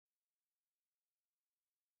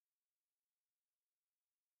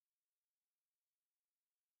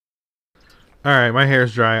All right, my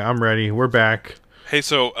hair's dry. I'm ready. We're back. Hey,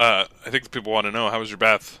 so I think the people want to know how was your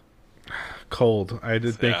bath? Cold. I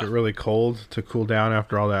did make Yeah, it really cold to cool down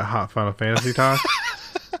after all that hot Final Fantasy talk,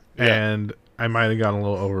 yeah. and I might have gone a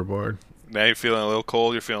little overboard. Now you're feeling a little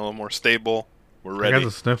cold. You're feeling a little more stable. We're I got ready.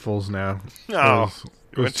 the sniffles now. Oh,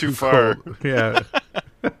 It you was went too too far. cold. Yeah,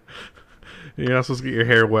 you're not supposed to get your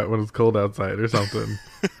hair wet when it's cold outside or something.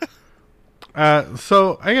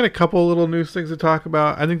 So I got a couple little news things to talk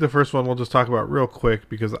about. I think the first one we'll just talk about real quick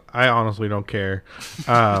because I honestly don't care.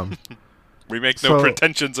 Um, We make no so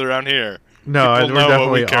pretensions around here. No, People we're know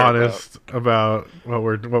what we definitely care honest about what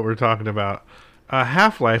we're talking about.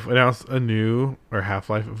 Half-Life announced a new or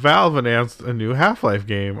Half-Life Valve announced a new Half-Life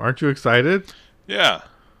game. Aren't you excited? Yeah,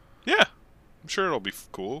 yeah. I'm sure it'll be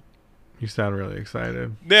cool. You sound really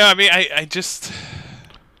excited. Yeah, I mean,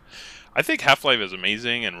 I think Half-Life is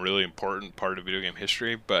amazing and really important part of video game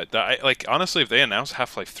history. But honestly, if they announce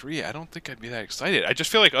Half-Life 3, I don't think I'd be that excited. I just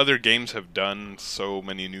feel like other games have done so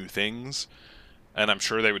many new things. And I'm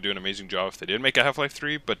sure they would do an amazing job if they did make a Half-Life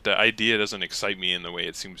 3, but the idea doesn't excite me in the way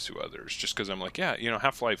it seems to others. Just because I'm like, yeah,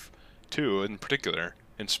 Half-Life 2 in particular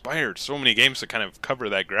inspired so many games to kind of cover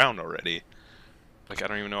that ground already. Like, I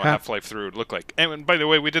don't even know what Half Half-Life 3 would look like. And by the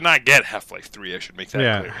way, we did not get Half-Life 3, I should make that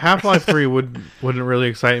Yeah, clear. Half-Life 3 wouldn't really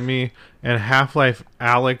excite me, and Half-Life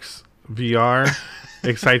Alex VR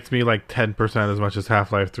excites me like 10% as much as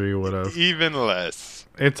Half-Life 3 would have. Even less.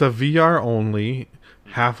 It's a VR only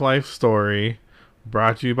Half-Life story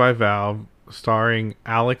brought to you by Valve, starring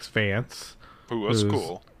Alex Vance, Who was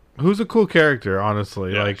cool. who's a cool character,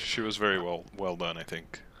 honestly. Yeah, Like, she was very well done, I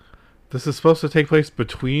think. this is supposed to take place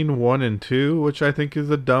between 1 and 2, which I think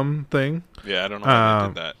is a dumb thing. Yeah, I don't know why they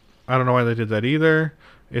did that. I don't know why they did that either.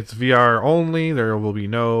 It's VR only. There will be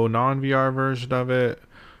no non-VR version of it.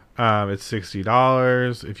 It's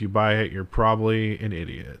 $60. If you buy it, you're probably an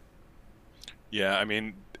idiot. Yeah, I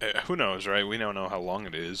mean, who knows, right? We don't know how long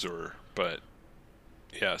it is, but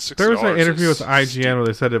yeah, There was an $60 interview with is IGN steep. where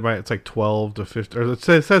they said it's like 12 to 50, or it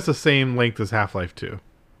says the same length as Half-Life 2.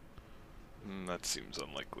 That seems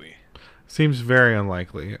unlikely. Seems very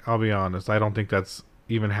unlikely. I'll be honest. I don't think that's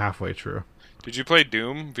even halfway true. Did you play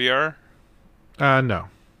Doom VR? No.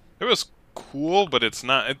 It was cool, but it's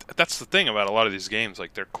not. That's the thing about a lot of these games.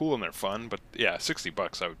 Like they're cool and they're fun, but yeah,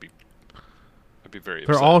 $60, I'd be very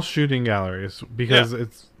They're upset. all shooting galleries because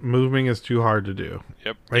it's moving is too hard to do.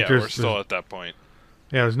 Yep. Like Yeah, we're still at that point.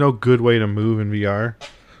 Yeah, there's no good way to move in VR.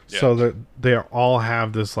 Yeah. So that they all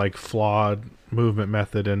have this like flawed movement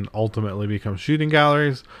method and ultimately become shooting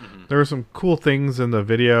galleries. Mm-hmm. There were some cool things in the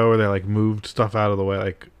video where they like moved stuff out of the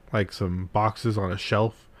way, like some boxes on a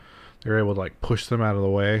shelf. They were able to like push them out of the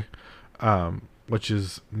way, which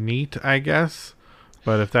is neat, I guess.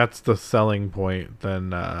 But if that's the selling point,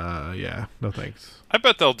 then yeah, no thanks. I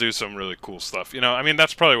bet they'll do some really cool stuff. I mean,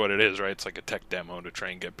 that's probably what it is, right? It's like a tech demo to try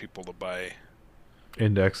and get people to buy.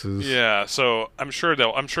 Indexes. Yeah, so I'm sure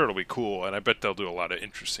it'll be cool, and I bet they'll do a lot of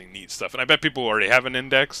interesting, neat stuff. And I bet people who already have an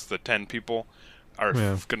index, the 10 people, are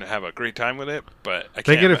Yeah. going to have a great time with it. But I They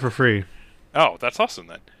can't. get it for free. Oh, that's awesome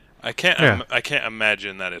then. I can't. Yeah. I can't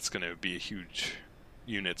imagine that it's going to be a huge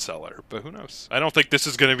unit seller, but who knows? I don't think this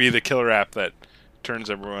is going to be the killer app that turns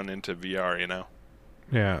everyone into VR.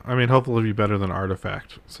 Yeah, I mean, hopefully it'll be better than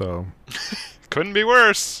Artifact. So, Couldn't be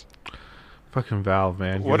worse. fucking Valve,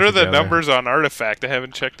 man. What Get it are the together. numbers on Artifact? I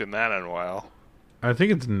haven't checked in that in a while. I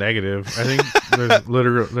think it's negative. I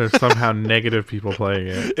think there's somehow negative people playing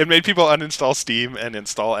it. It made people uninstall Steam and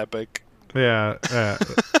install Epic. Yeah,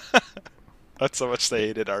 That's how much they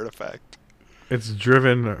hated Artifact. it's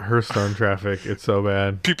driven Hearthstone traffic. It's so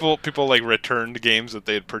bad. People like returned games that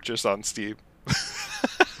they had purchased on Steam.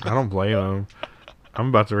 I don't blame them. I'm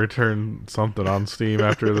about to return something on Steam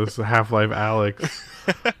after this Half-Life Alex.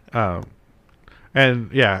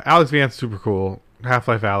 And yeah, Alex Vance super cool.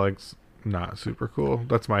 Half-Life Alex not super cool.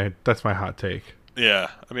 That's my hot take. Yeah,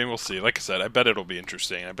 I mean, we'll see. Like I said, I bet it'll be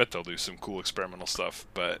interesting. I bet they'll do some cool experimental stuff.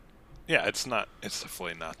 But yeah, it's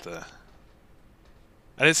definitely not the.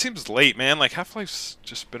 And it seems late, man. Like Half-Life's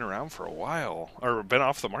just been around for a while, or been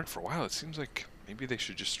off the market for a while. It seems like maybe they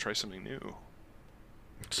should just try something new.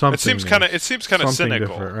 Something It seems new. kind of Something cynical,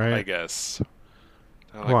 different, right? I guess.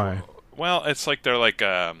 They're like, Why? Well, it's like they're like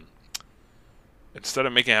instead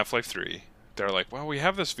of making Half-Life 3, they're like, well, we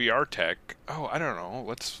have this VR tech. Oh, I don't know.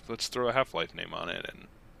 Let's throw a Half-Life name on it, and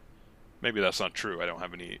maybe that's not true. I don't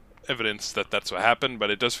have any evidence that that's what happened,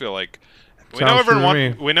 but it does feel like we know Sounds true everyone to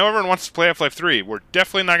me. we know everyone wants to play Half-Life 3. We're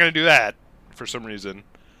definitely not going to do that for some reason.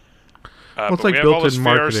 Well, it's But like we have all this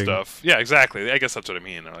built-in VR marketing. stuff. Yeah, exactly. I guess that's what I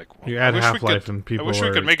mean. They're like, well, You I add wish we Half-Life could- and people I wish we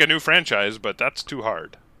are- could make a new franchise, but that's too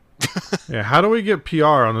hard. Yeah, how do we get PR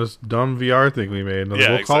on this dumb VR thing we made? And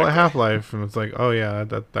Yeah, we'll call it exactly. Half-Life, and it's like, oh yeah,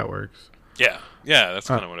 that works. Yeah, yeah, that's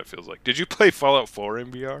kind of what it feels like. Did you play Fallout 4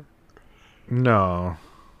 in VR? No.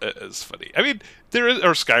 It's funny. I mean, there is,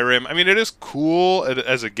 or Skyrim. I mean, it is cool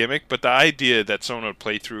as a gimmick, but the idea that someone would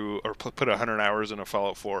play through or put 100 hours in a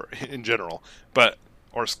Fallout 4 in general, but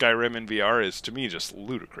or Skyrim in VR is to me just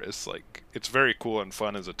ludicrous. Like, it's very cool and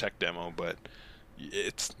fun as a tech demo, but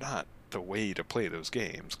it's not the way to play those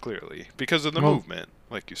games, clearly, because of the Well, movement,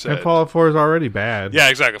 like you said. And Fallout 4 is already bad. Yeah,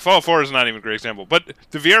 exactly. Fallout 4 is not even a great example, but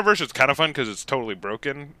the VR version is kind of fun because it's totally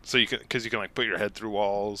broken. So you can like put your head through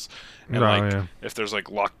walls, and No, like yeah. if there's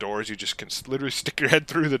like locked doors, you just can literally stick your head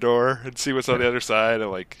through the door and see what's on the other side.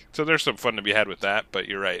 And like, so there's some fun to be had with that. But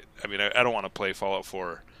you're right. I mean, I don't want to play Fallout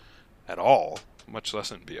 4 at all, much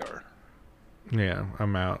less in VR. Yeah,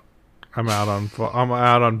 I'm out. I'm out on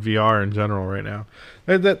VR in general right now.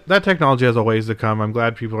 That technology has a ways to come. I'm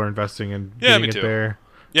glad people are investing in Yeah, getting me it too. there.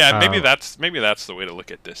 Yeah, maybe Um, that's the way to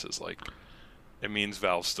look at this. Is like, it means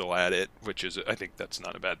Valve's still at it, which is I think that's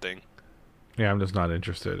not a bad thing. Yeah, I'm just not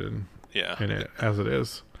interested Yeah. in it as it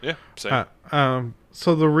is. Yeah. Same.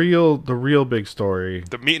 So the real big story,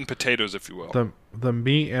 The meat and potatoes, if you will. the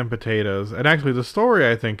meat and potatoes, and actually the story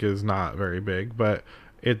I think is not very big, but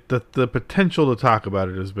the potential to talk about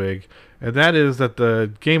it is big, and that is that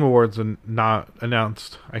the Game Awards are not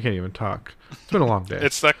announced. I can't even talk. It's been a long day.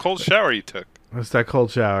 It's that cold shower you took. It's that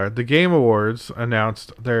cold shower. The Game Awards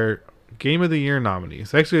announced their Game of the Year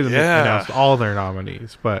nominees. Actually, they Yeah. announced all their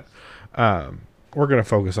nominees, but we're going to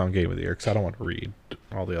focus on Game of the Year because I don't want to read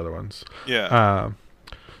all the other ones. Yeah.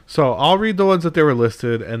 So I'll read the ones that they were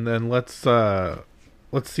listed, and then let's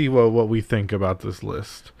see what we think about this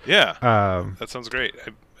list. Yeah. Um, That sounds great.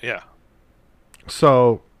 Yeah.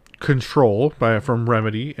 so Control from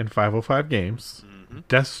Remedy and 505 Games,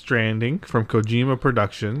 Death Stranding from Kojima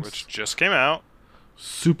Productions, Which just came out.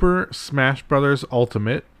 Super Smash Bros.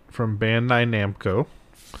 Ultimate from Bandai Namco,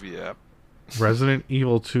 Yeah. Resident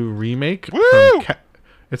Evil 2 Remake. Woo!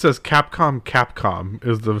 It says Capcom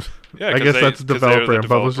is the. Yeah. I 'cause guess they- that's 'cause the they're developer and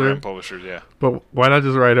publisher. and publishers, yeah. But why not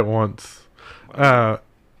just write it once?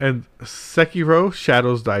 And Sekiro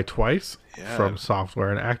Shadows Die Twice Yeah. from Software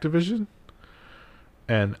and Activision,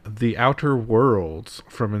 and The Outer Worlds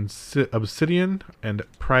from Obsidian and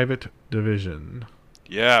Private Division.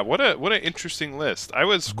 Yeah. What an interesting list. I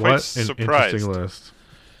was quite What an surprised. interesting list.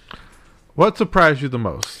 What surprised you the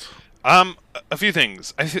most? A few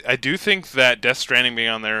things. I do think that Death Stranding being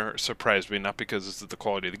on there surprised me, not because it's the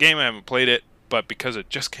quality of the game. I haven't played it, but because it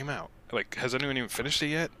just came out. Like, has anyone even finished it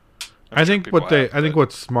yet? I'm I sure think people have, I think but-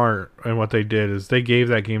 what's smart and what they did is they gave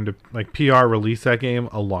that game to like PR released that game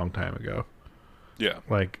a long time ago. Yeah.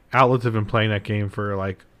 Like outlets have been playing that game for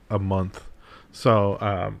like a month, so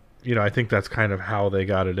I think that's kind of how they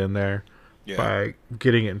got it in there Yeah. by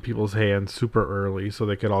getting it in people's hands super early, so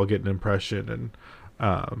they could all get an impression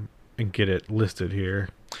and get it listed here.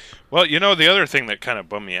 Well, the other thing that kind of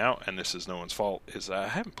bummed me out, and this is no one's fault, is I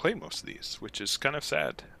haven't played most of these, which is kind of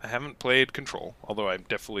sad. I haven't played Control, although I'm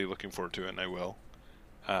definitely looking forward to it, and I will.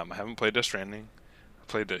 I haven't played Death Stranding. I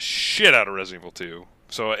played the shit out of Resident Evil 2.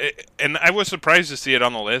 And I was surprised to see it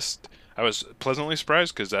on the list. I was pleasantly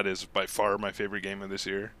surprised, because that is by far my favorite game of this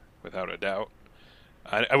year, without a doubt.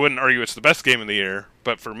 I wouldn't argue it's the best game of the year,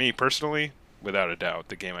 but for me personally, without a doubt,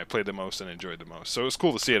 the game I played the most and enjoyed the most. So it was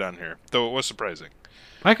cool to see it on here, though it was surprising.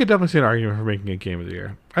 I could definitely see an argument for making it Game of the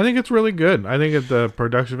Year. I think it's really good. I think the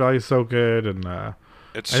production value is so good, and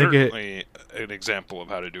It's I think certainly an example of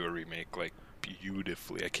how to do a remake, like,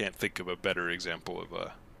 beautifully. I can't think of a better example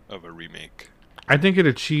of a remake. I think it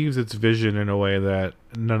achieves its vision in a way that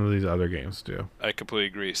none of these other games do. I completely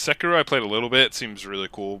agree. Sekiro, I played a little bit. It seems really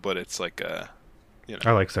cool, but it's like I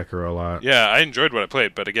like Sekiro a lot. yeah, I enjoyed what I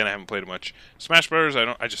played, but again, I haven't played it much. Smash Brothers,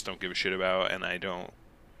 I just don't give a shit about, and I don't.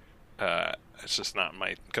 It's just not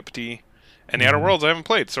my cup of tea. And the Outer Worlds, I haven't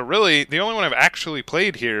played. So really, the only one I've actually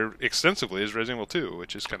played here extensively is Resident Evil 2,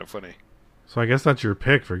 which is kind of funny. So I guess that's your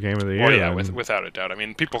pick for Game of the Year. Well, yeah, then. without a doubt. I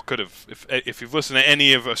mean, people could have, if you've listened to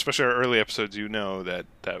any of, especially our early episodes, you know that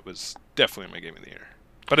was definitely my game of the year.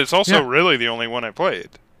 But it's also Yeah. really the only one I played.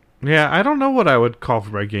 Yeah, I don't know what I would call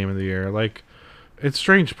for my Game of the Year. Like, it's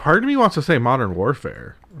strange. Part of me wants to say Modern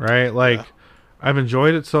Warfare, right? Like, Yeah. I've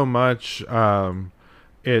enjoyed it so much. I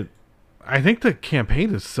think the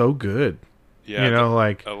campaign is so good. Yeah,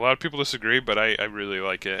 Like, a lot of people disagree, but I really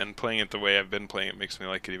like it, and playing it the way I've been playing it makes me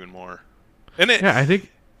like it even more. And yeah, I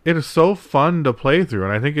think it is so fun to play through,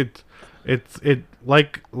 and I think it's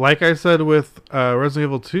like I said with Resident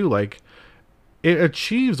Evil 2, like it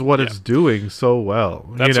achieves what Yeah. it's doing so well.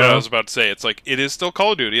 That's you what I know? was about to say. It's like it is still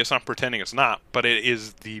Call of Duty. It's not pretending it's not, but it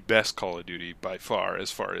is the best Call of Duty by far.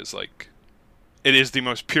 As far as like, it is the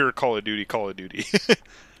most pure Call of Duty. Call of Duty.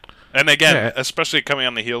 And again, Yeah. especially coming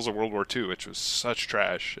on the heels of World War II, which was such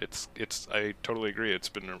trash. It's. I totally agree.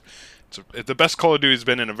 The best Call of Duty's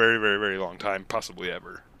been in a very, very, very long time, possibly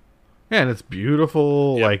ever. Yeah, and it's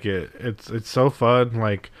beautiful. Yep. Like it's so fun.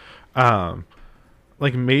 Like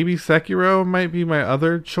maybe Sekiro might be my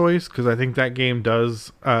other choice because I think that game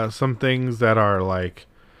does some things that are like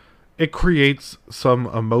it creates some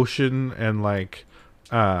emotion and like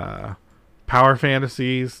power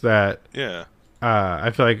fantasies that Yeah. I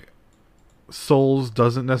feel like Souls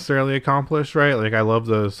doesn't necessarily accomplish. Right? Like I love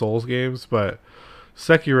the Souls games, but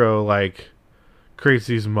Sekiro like creates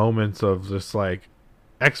these moments of just like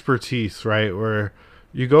expertise, right? Where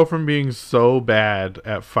you go from being so bad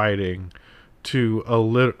at fighting to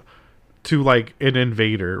to like an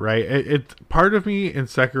invader, right? It part of me in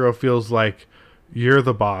Sekiro feels like you're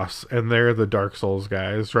the boss and they're the Dark Souls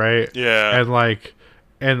guys, right? Yeah.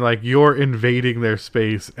 And like you're invading their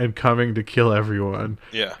space and coming to kill everyone.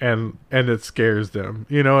 Yeah. And it scares them.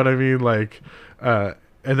 You know what I mean? Like and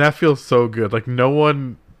that feels so good. Like no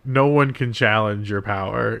one can challenge your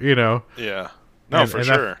power, you know? Yeah. No, for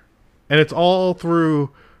sure. And it's all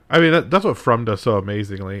through. I mean, that's what From does so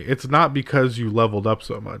amazingly. It's not because you leveled up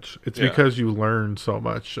so much. It's Yeah. because you learned so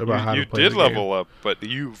much about how You to play did the game. level up, but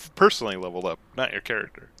you've personally leveled up, not your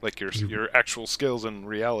character. Like your actual skills in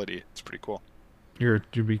reality. It's pretty cool. You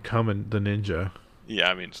become the ninja.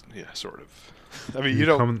 Yeah, I mean, yeah, sort of. I mean, you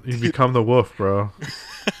don't. You become the wolf, bro.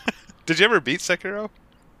 Did you ever beat Sekiro?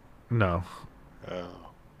 No. Oh.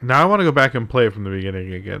 Now I want to go back and play it from the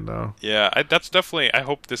beginning again, though. Yeah, that's definitely. I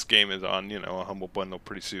hope this game is on, a Humble Bundle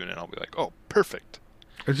pretty soon, and I'll be like, oh, perfect.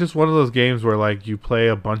 It's just one of those games where like you play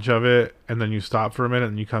a bunch of it and then you stop for a minute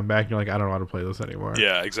and you come back and you're like, I don't know how to play this anymore.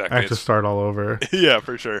 Yeah, I exactly. have to start all over. Yeah,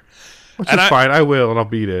 for sure. Which And is fine. I will, and I'll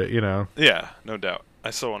beat it. You know. Yeah, no doubt. I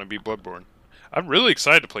still want to beat Bloodborne. I'm really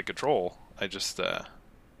excited to play Control. I just, I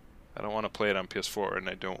don't want to play it on PS4, and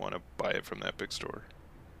I don't want to buy it from the Epic Store.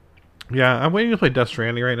 Yeah, I'm waiting to play Death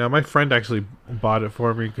Stranding right now. My friend actually bought it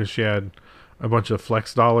for me because she had a bunch of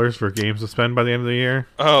flex dollars for games to spend by the end of the year.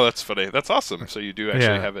 Oh, that's funny. That's awesome. So you do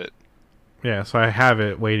actually have it. Yeah, so I have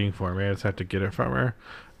it waiting for me. I just have to get it from her.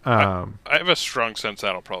 I have a strong sense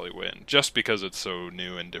that'll probably win, just because it's so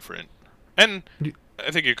new and different. And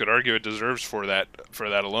I think you could argue it deserves for that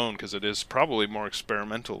alone, because it is probably more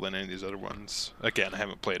experimental than any of these other ones. Again, I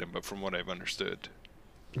haven't played them, but from what I've understood.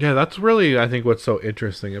 Yeah, that's really, I think, what's so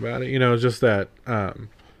interesting about it. You know, just that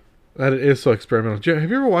that it is so experimental. Have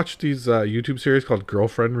you ever watched these YouTube series called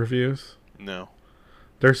Girlfriend Reviews? No.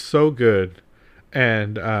 They're so good,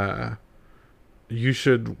 and you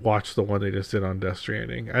should watch the one they just did on Death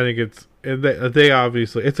Stranding. I think they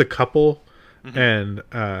obviously, it's a couple, and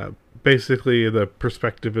basically the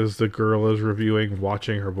perspective is the girl is reviewing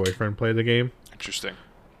watching her boyfriend play the game. Interesting.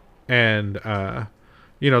 And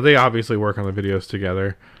they obviously work on the videos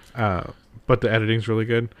together, but the editing's really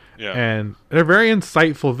good. Yeah. And they're very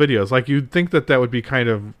insightful videos. Like you'd think that would be kind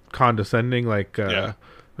of condescending, like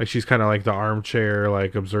she's kind of like the armchair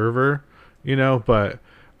like observer, but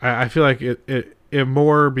I feel like it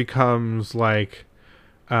more becomes like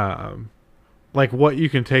what you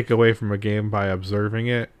can take away from a game by observing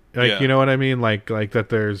it. Like, you know what I mean? Like that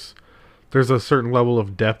there's a certain level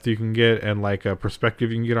of depth you can get and like a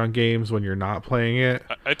perspective you can get on games when you're not playing it.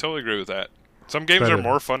 I totally agree with that. Some games are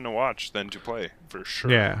more fun to watch than to play, for sure.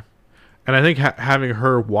 Yeah. And I think having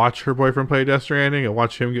her watch her boyfriend play Death Stranding and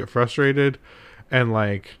watch him get frustrated and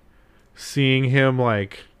like seeing him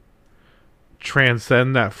like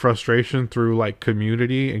transcend that frustration through like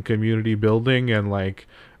community and community building and like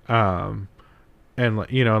and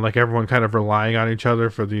like everyone kind of relying on each other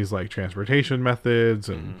for these like transportation methods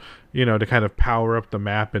and to kind of power up the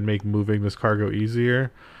map and make moving this cargo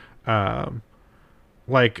easier.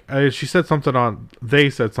 They said something on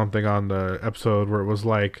the episode where it was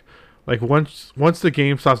like once the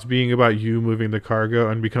game stops being about you moving the cargo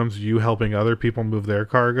and becomes you helping other people move their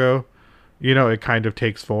cargo, it kind of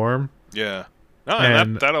takes form. Yeah. No,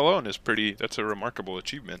 and that alone is that's a remarkable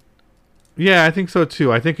achievement. Yeah, I think so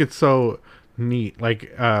too. I think it's so neat.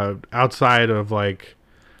 Like outside of our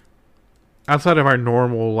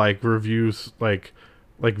normal like reviews, like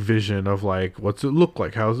vision of like what's it look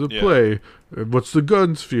like, how's it play, what's the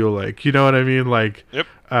guns feel like, you know what I mean? Like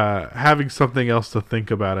having something else to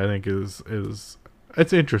think about, I think is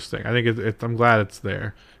it's interesting. I think I'm glad it's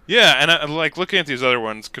there. Yeah, and I like looking at these other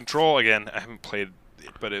ones. Control, again, I haven't played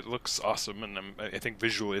but it looks awesome, and I think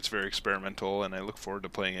visually it's very experimental, and I look forward to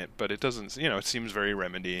playing it. But it doesn't, it seems very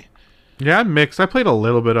Remedy. Yeah, I'm mixed. I played a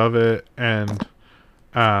little bit of it, and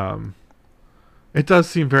it does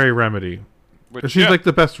seem very Remedy. Which, it seems like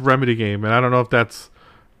the best Remedy game, and I don't know if that's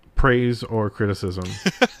praise or criticism.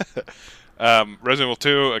 Resident Evil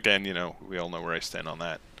 2, again, we all know where I stand on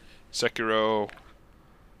that. Sekiro,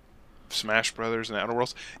 Smash Brothers, and Outer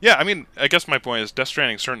Worlds. Yeah, I mean, I guess my point is Death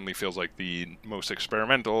Stranding certainly feels like the most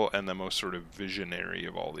experimental and the most sort of visionary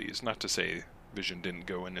of all these. Not to say Vision didn't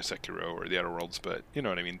go into Sekiro or the Outer Worlds, but you know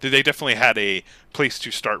what I mean. They definitely had a place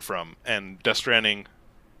to start from, and Death Stranding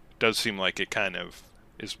does seem like it kind of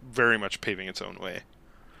is very much paving its own way.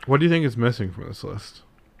 What do you think is missing from this list?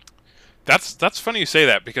 That's funny you say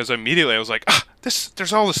that, because immediately I was like,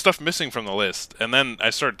 there's all this stuff missing from the list, and then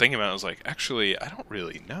I started thinking about it. I was like, actually, I don't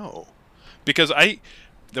really know, because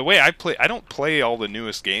the way I play, I don't play all the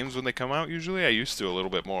newest games when they come out. Usually, I used to a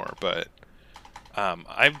little bit more, but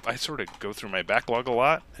I sort of go through my backlog a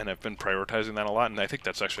lot, and I've been prioritizing that a lot, and I think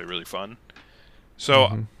that's actually really fun.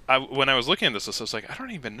 So when I was looking at this list, I was like, I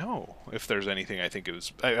don't even know if there's anything I think it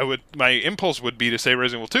was. My impulse would be to say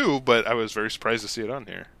Resident Evil 2, but I was very surprised to see it on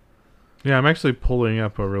here. Yeah, I'm actually pulling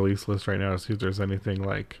up a release list right now to see if there's anything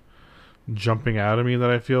like jumping out at me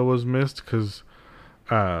that I feel was missed, because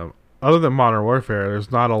other than Modern Warfare,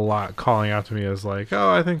 there's not a lot calling out to me as like,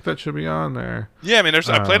 oh, I think that should be on there. Yeah, I mean,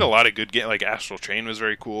 I played a lot of good games. Like Astral Chain was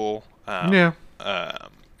very cool. Yeah.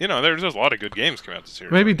 There's a lot of good games coming out this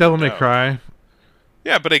year. Maybe Devil May Cry.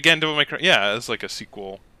 Yeah, but again, Devil May Cry, yeah, it's like a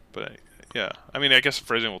sequel. But yeah, I mean, I guess if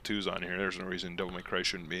Resident Evil 2's on here, there's no reason Devil May Cry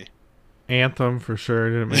shouldn't be. Anthem for sure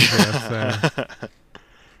didn't make sense there.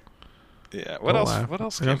 Yeah. What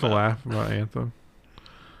else? I have to laugh about Anthem.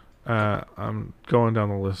 I'm going down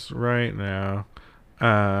the list right now.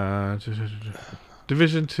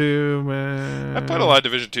 Division 2, man. I played a lot of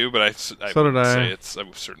Division 2, but I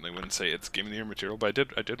certainly wouldn't say it's Game of the Year material, but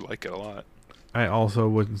I did like it a lot. I also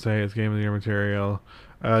wouldn't say it's Game of the Year material.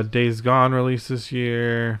 Days Gone released this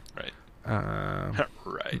year. Right.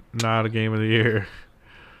 Right. Not a Game of the Year.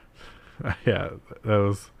 Yeah, that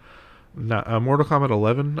was not Mortal Kombat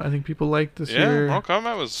 11. I think people liked this year. Yeah, Mortal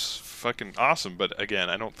Kombat was fucking awesome, but again,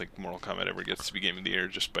 I don't think Mortal Kombat ever gets to be Game of the Year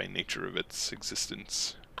just by nature of its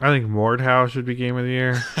existence. I think Mordhau should be Game of the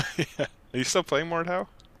Year. Yeah. Are you still playing Mordhau?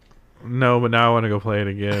 No, but now I want to go play it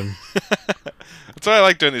again. That's why I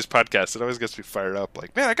like doing these podcasts. It always gets me fired up.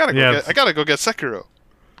 Like, man, I gotta go get Sekiro.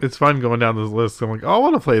 It's fun going down this list. I'm like, oh, I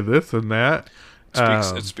want to play this and that.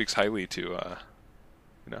 It speaks highly to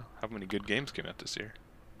how many good games came out this year.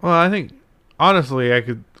 Well, I think honestly,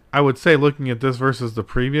 I would say, looking at this versus the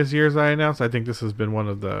previous years I announced, I think this has been one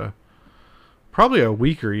of the probably a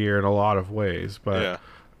weaker year in a lot of ways. But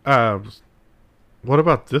what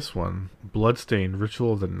about this one, Bloodstained: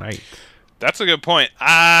 Ritual of the Night? That's a good point.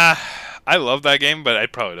 I love that game, but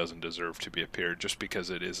it probably doesn't deserve to be appeared just because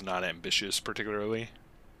it is not ambitious particularly.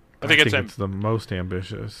 I think it's the most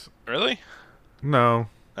ambitious. Really? No.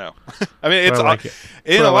 No. I mean, it's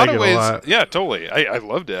in a lot of ways. Yeah, totally. I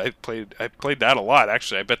loved it. I played that a lot,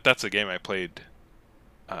 actually. I bet that's a game I played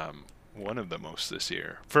one of the most this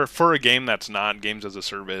year. For a game that's not games as a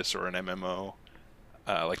service or an MMO,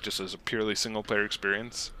 like just as a purely single player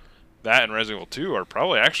experience, that and Resident Evil 2 are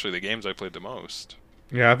probably actually the games I played the most.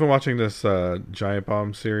 Yeah, I've been watching this Giant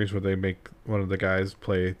Bomb series where they make one of the guys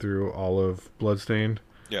play through all of Bloodstained.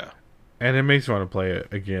 Yeah. And it makes me want to play it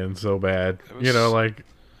again so bad.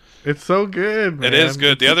 It's so good, man. It is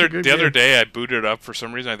good. The other day I booted it up for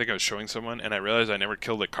some reason. I think I was showing someone, and I realized I never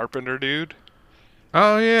killed the Carpenter dude.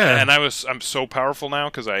 Oh yeah. And I'm so powerful now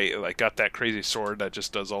because I got that crazy sword that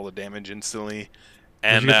just does all the damage instantly.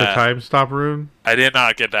 And did you get the time stop rune? I did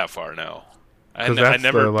not get that far. No. I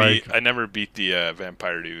never beat the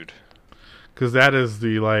vampire dude. Because that is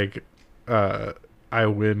the I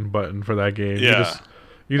win button for that game. Yeah.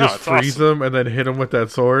 You just freeze them and then hit them with that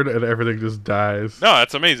sword, and everything just dies. No,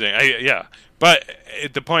 that's amazing. But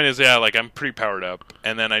the point is, I'm pretty powered up,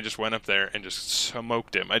 and then I just went up there and just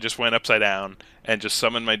smoked him. I just went upside down and just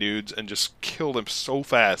summoned my dudes and just killed him so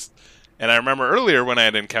fast. And I remember earlier when I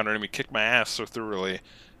had encountered him, he kicked my ass so thoroughly.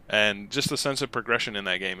 And just the sense of progression in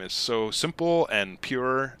that game is so simple and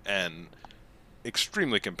pure and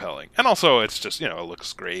extremely compelling. And also, it's just, it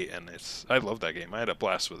looks great, and I love that game. I had a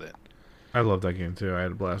blast with it. I love that game too. I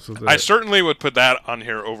had a blast with it. I certainly would put that on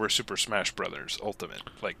here over Super Smash Brothers Ultimate,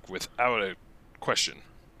 without a question.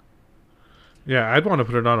 Yeah, I'd want to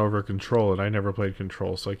put it on over Control, and I never played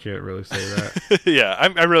Control, so I can't really say that. Yeah,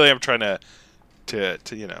 I really am trying to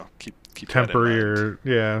keep temper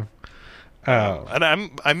your Uh,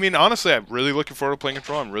 I mean, honestly, I'm really looking forward to playing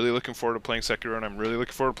Control. I'm really looking forward to playing Sekiro, and I'm really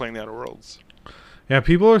looking forward to playing the Outer Worlds. yeah,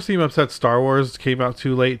 people seem upset Star Wars came out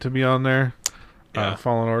too late to be on there. Yeah.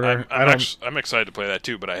 Fallen Order. I'm excited to play that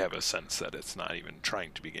too, but I have a sense that it's not even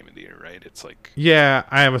trying to be Game of the Year, right? It's like, Yeah,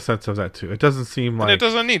 I have a sense of that too. It doesn't seem and like it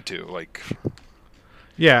doesn't need to. Like,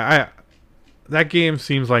 Yeah, that game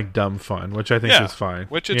seems like dumb fun, which I think yeah, is fine.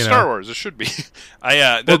 which it's you Star know? Wars. It should be.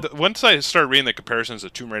 Once I started reading the comparisons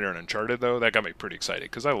of Tomb Raider and Uncharted, though, that got me pretty excited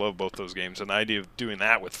because I love both those games, and the idea of doing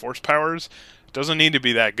that with force powers doesn't need to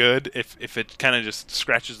be that good. If it kind of just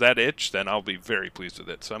scratches that itch, then I'll be very pleased with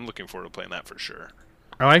it. So I'm looking forward to playing that for sure.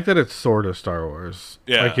 I like that it's sort of Star Wars.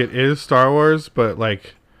 Yeah. Like it is Star Wars, but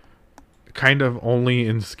like kind of only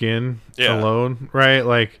in skin alone, right?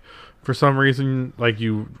 Like for some reason, like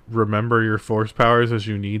you remember your force powers as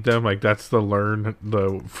you need them. Like that's the learn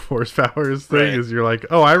the force powers thing. Right. Is you're like,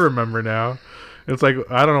 oh, I remember now. It's like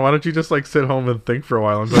I don't know. Why don't you just like sit home and think for a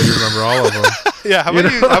while until you remember all of them? Yeah, how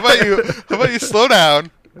about you slow down,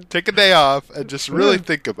 take a day off, and just really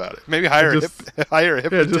think about it. Maybe hire a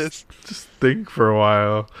hypnotist. Just think for a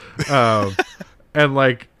while, and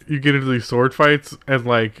like you get into these sword fights, and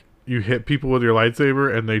like you hit people with your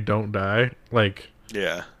lightsaber, and they don't die. Like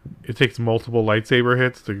Yeah, it takes multiple lightsaber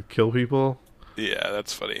hits to kill people. yeah,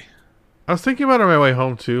 that's funny. I was thinking about it on my way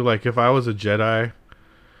home too. Like if I was a Jedi,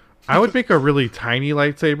 I would make a really tiny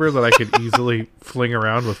lightsaber that I could easily fling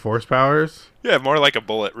around with force powers. Yeah, more like a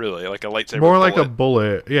bullet, really, like a lightsaber. More like a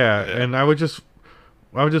bullet. bullet, yeah. And I would just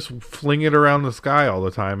fling it around the sky all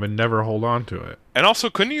the time and never hold on to it. And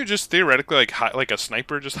also, couldn't you just theoretically, like a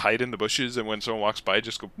sniper, just hide in the bushes, and when someone walks by,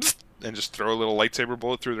 just go and just throw a little lightsaber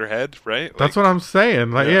bullet through their head, right? Like, That's what I'm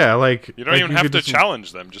saying. Like, yeah. like you don't like even have could to just,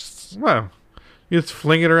 challenge them. Just you just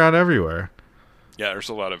fling it around everywhere. yeah, there's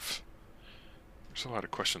a lot of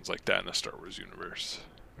questions like that in the Star Wars universe.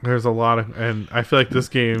 There's a lot of, and I feel like this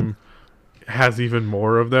game has even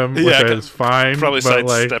more of them, which Yeah, is fine. Probably but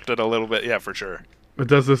sidestepped it a little bit. Yeah, for sure. It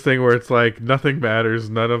does this thing where it's like nothing matters.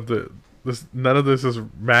 None of this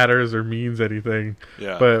matters or means anything.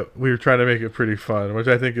 Yeah. But we were trying to make it pretty fun, which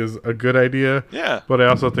I think is a good idea. Yeah. But I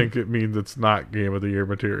also think it means it's not Game of the Year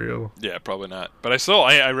material. Yeah, probably not. But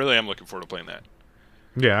I really am looking forward to playing that.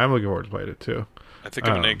 Yeah, I'm looking forward to playing it too. I think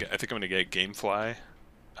I'm gonna get GameFly,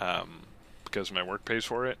 because my work pays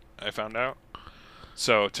for it. I found out.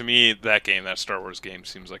 So to me, that Star Wars game,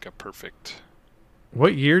 seems like a perfect.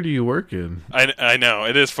 What year do you work in? I know,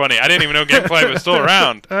 it is funny. I didn't even know GameFly was still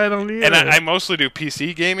around. I don't either. And I mostly do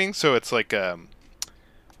PC gaming, so it's like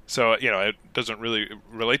so it doesn't really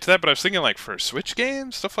relate to that. But I was thinking like for Switch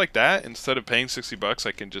games, stuff like that. Instead of paying $60,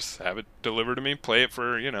 I can just have it delivered to me, play it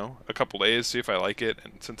for a couple days, see if I like it,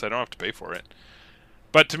 and since I don't have to pay for it.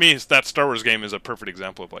 But to me, that Star Wars game is a perfect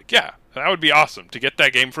example of like, yeah, that would be awesome to get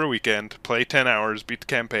that game for a weekend, play 10 hours, beat the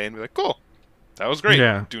campaign, be like, cool, that was great.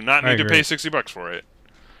 Yeah, do not need to pay $60 for it.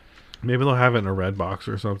 Maybe they'll have it in a red box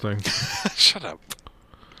or something. Shut up.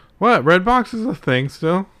 What? Redbox is a thing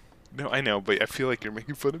still? No, I know, but I feel like you're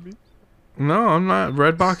making fun of me. No, I'm not.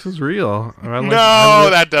 Redbox is real.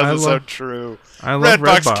 That doesn't sound true. I love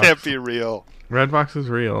Redbox can't be real. Redbox is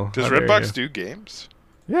real. Does Redbox do games?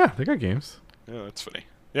 Yeah, they got games. Yeah, that's funny.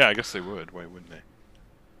 Yeah, I guess they would. Why wouldn't they?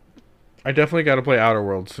 I definitely got to play Outer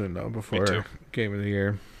Worlds soon, though, before Game of the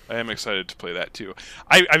Year. I am excited to play that, too.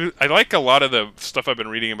 I like a lot of the stuff I've been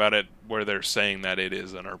reading about it where they're saying that it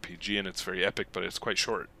is an RPG and it's very epic, but it's quite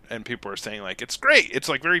short. And people are saying, like, it's great. It's,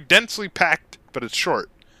 like, very densely packed, but it's short.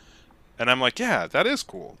 And I'm like, yeah, that is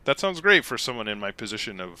cool. That sounds great for someone in my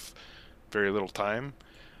position of very little time.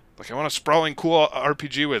 Like, I want a sprawling, cool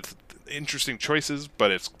RPG with interesting choices,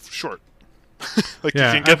 but it's short. Like, you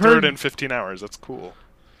can get through it in 15 hours. That's cool.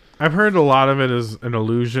 I've heard a lot of it is an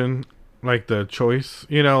illusion, like the choice,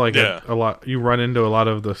 like a lot. You run into a lot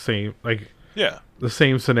of the same, the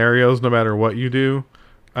same scenarios no matter what you do,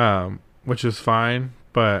 which is fine.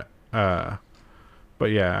 But yeah,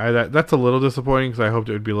 that's a little disappointing because I hoped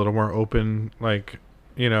it would be a little more open,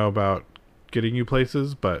 about getting you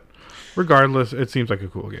places. But regardless, it seems like a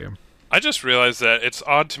cool game. I just realized that it's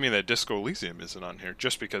odd to me that Disco Elysium isn't on here,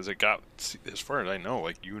 just because it got, as far as I know,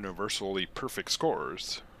 like universally perfect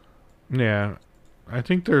scores. Yeah, I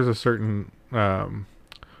think there's a certain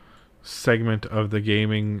segment of the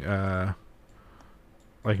gaming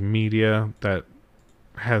media that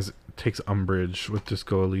takes umbrage with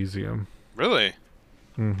Disco Elysium. Really?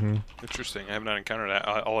 Mm-hmm. Interesting. I have not encountered that.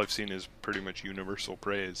 All I've seen is pretty much universal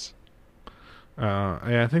praise. Yeah,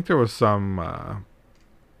 I think there was some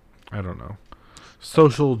I don't know,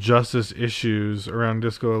 social justice issues around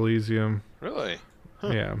Disco Elysium. Really?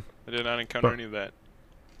 Huh. Yeah. I did not encounter any of that.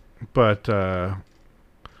 But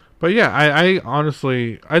But yeah, I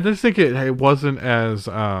honestly, I just think it wasn't as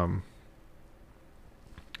I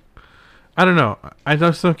don't know. I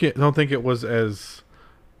just don't think it was as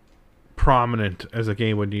prominent as a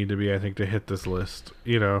game would need to be. I think to hit this list,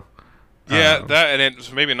 you know. Yeah, Um, that and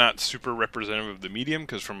it's maybe not super representative of the medium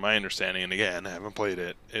because from my understanding, and again, I haven't played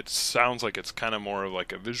it, it sounds like it's kind of more of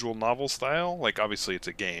like a visual novel style. Like obviously it's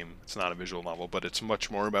a game, it's not a visual novel, but it's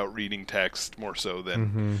much more about reading text more so than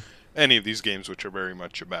hmm any of these games, which are very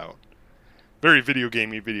much about very video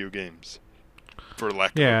gamey video games, for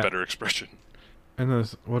lack of a Yeah, better expression. and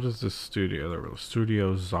this what is this studio? The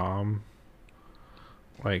Studio Zom.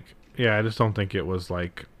 Like, yeah, I just don't think it was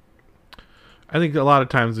like. I think a lot of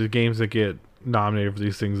times the games that get nominated for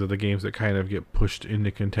these things are the games that kind of get pushed into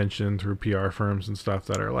contention through PR firms and stuff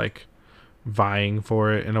that are like vying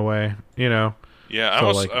for it in a way, you know. Yeah,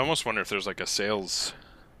 So like I almost wonder if there's like a sales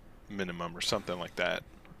minimum or something like that.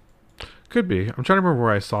 could be. I'm trying to remember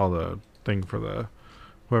where I saw the thing for the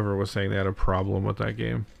whoever was saying they had a problem with that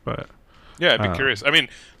game, but Yeah, I'd be uh, curious. I mean,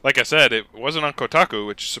 like I said, it wasn't on Kotaku,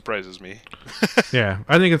 which surprises me. yeah,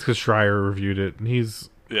 I think it's because Schreier reviewed it, and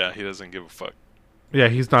Yeah, he doesn't give a fuck.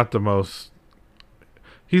 he's not the most.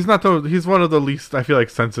 He's one of the least I feel like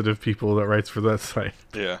sensitive people that writes for that site.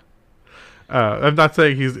 Yeah. I'm not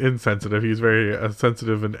saying he's insensitive. He's very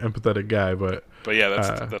sensitive and empathetic guy, but But yeah,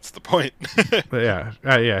 that's the point.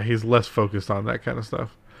 yeah, he's less focused on that kind of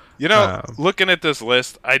stuff. You know, Um, looking at this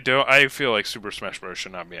list, I feel like Super Smash Bros.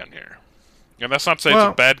 Should not be on here. And that's not to say Well-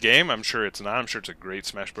 it's a bad game. I'm sure it's not. I'm sure it's a great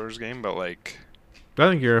Smash Bros. Game, but like, I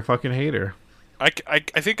think you're a fucking hater. I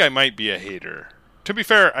think I might be a hater. To be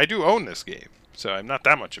fair, I do own this game, so I'm not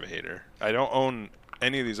that much of a hater. I don't own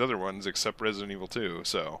any of these other ones except Resident Evil 2,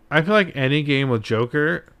 so. I feel like any game with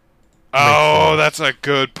Joker. Oh, sense. that's a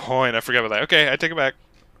good point. I forgot about that. Okay, I take it back.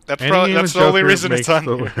 That's Any probably game that's with the only Joker reason it's makes on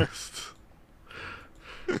the here. list.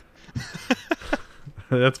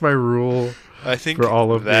 That's my rule. I think For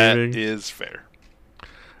all of that gaming. is fair.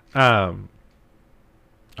 I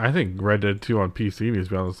think Red Dead 2 on PC needs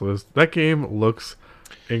to be on this list. That game looks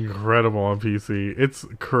incredible on PC. It's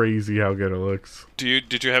crazy how good it looks.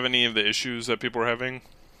 Did you have any of the issues that people were having?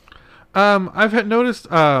 I've had noticed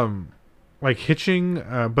like hitching,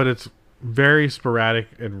 but it's very sporadic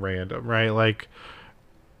and random, right? Like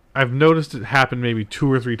I've noticed it happen maybe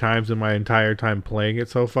 2 or 3 times in my entire time playing it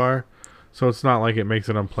so far. So it's not like it makes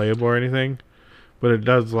it unplayable or anything, but it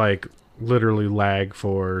does like literally lag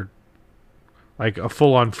for like a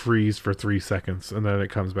full-on freeze for 3 seconds, and then it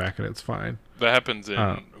comes back and it's fine. That happens in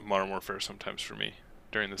Uh, Modern Warfare sometimes for me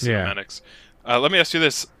during the Yeah. cinematics. Let me ask you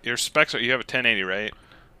this: your specs you have a 1080, right?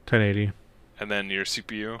 1080, And then your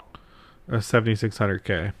CPU. a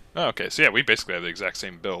 7600K. Oh, okay. So yeah, we basically have the exact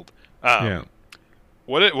same build. Yeah,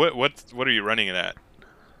 What are you running it at?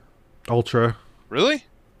 Ultra. Really?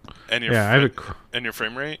 And your Yeah, and your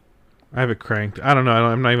frame rate? I have it cranked. I don't know.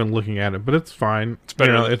 I'm not even looking at it, but it's fine. It's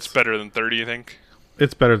better. You know, It's better than 30, you think?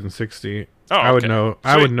 It's better than 60. Oh, I would okay. know.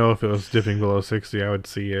 I Sweet. would know if it was dipping below 60. I would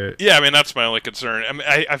see it. Yeah, I mean that's my only concern. I mean,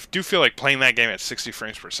 I do feel like playing that game at 60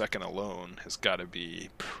 frames per second alone has got to be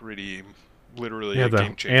pretty, literally Yeah, a the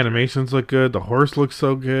game changer. animations look good. The horse looks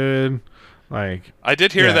so good. Like, I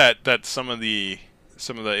did hear Yeah. that some of the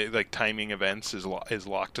like timing events is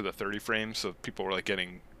locked to the 30 frames, so people were like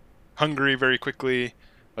getting hungry very quickly.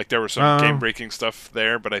 Like there was some game breaking stuff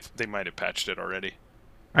there, but they might have patched it already.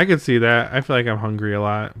 I could see that. I feel like I'm hungry a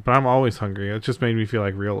lot, but I'm always hungry. It just made me feel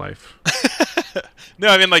like real life. No,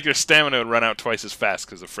 I mean like your stamina would run out twice as fast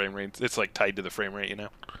because the frame rate. It's like tied to the frame rate, you know.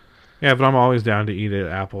 Yeah, but I'm always down to eat an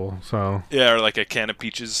apple. So Yeah, or like a can of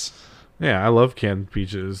peaches. yeah, I love canned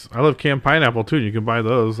peaches. I love canned pineapple too. You can buy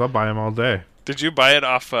those. I'll buy them all day. Did you buy it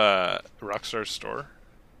off Rockstar's store?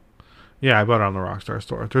 Yeah, I bought it on the Rockstar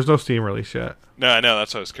store. There's no Steam release yet. No, I know.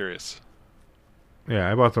 That's why I was curious. Yeah,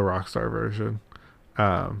 I bought the Rockstar version.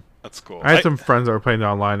 That's cool. I had some friends that were playing it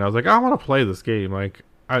online. I was like, I want to play this game. Like,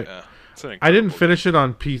 Yeah, it's an I didn't incredible finish it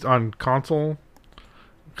on console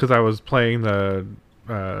because I was playing our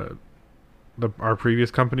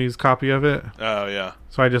previous company's copy of it. game. Oh yeah.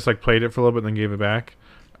 So I just like played it for a little bit and then gave it back.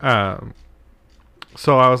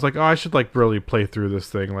 So I was like, oh, I should like really play through this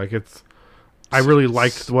thing. Like I really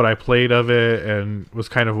liked what I played of it and was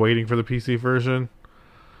kind of waiting for the PC version.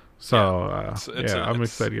 So I'm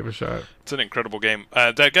excited to give it a shot. It's an incredible game.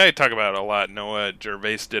 That guy I talk about it a lot, Noah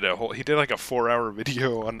Gervais, he did like a 4-hour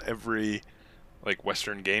video on every like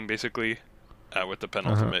Western game basically, with the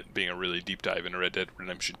penultimate being a really deep dive into Red Dead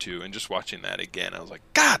Redemption 2, and just watching that again, I was like,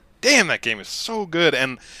 God damn, that game is so good.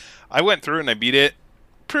 And I went through and I beat it,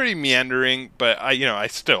 pretty meandering, but I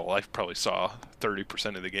probably saw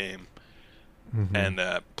 30% of the game. Mhm.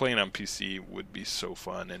 And playing on PC would be so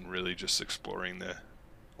fun, and really just exploring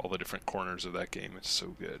all the different corners of that game. It's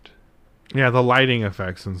so good. Yeah, the lighting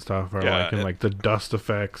effects and stuff are Yeah, and like the dust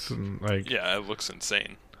effects and like Yeah, it looks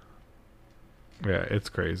insane. yeah, it's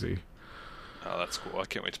crazy. Oh, that's cool. I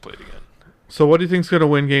can't wait to play it again. So what do you think's gonna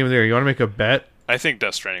win game of the year? You want to make a bet? I think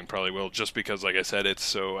Death Stranding probably will, just because, like I said, it's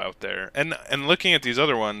so out there. And looking at these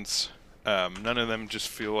other ones, none of them just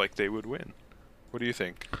feel like they would win. What do you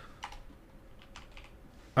think?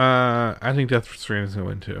 I think Death Stranding's gonna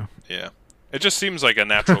win too. Yeah, it just seems like a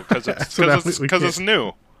natural because So now it's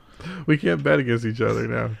new. We can't bet against each other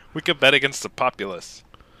now. We could bet against the populace.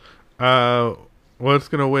 What's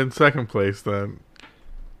gonna win second place then?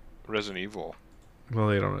 Resident Evil. Well,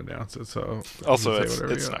 they don't announce it, so Also, we can say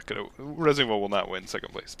whatever it's we not going to. Resident Evil will not win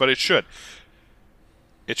second place, but it should.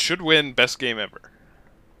 It should win best game ever.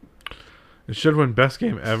 It should win best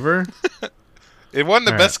game ever. It won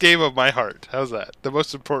the All best game of my heart. How's that? The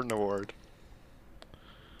most important award.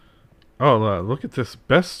 Oh, look at this.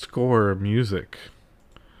 Best score music.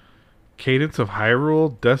 Cadence of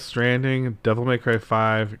Hyrule, Death Stranding, Devil May Cry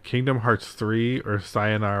 5, Kingdom Hearts 3, or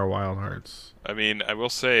Sayonara Wild Hearts. I mean, I will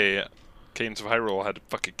say, Cadence of Hyrule had a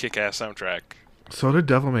fucking kick-ass soundtrack. So did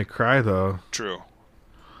Devil May Cry, though. True.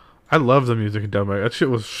 I love the music in Devil May. That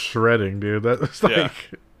shit was shredding, dude. That was like, Yeah.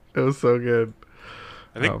 It was so good.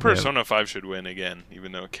 I think Oh, Persona 5 should win again,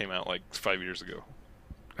 even though it came out like 5 years ago.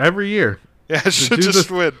 Every year. Yeah, it should do just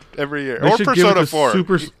the- win every year. They Or should give it Persona to 4. They should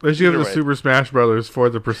give it Either to way. Super Smash Brothers for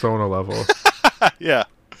the Persona level. Yeah,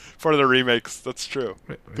 for the remakes. That's true.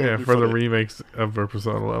 Yeah, be for the funny. remakes of the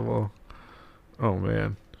Persona level. Oh,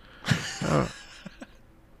 man.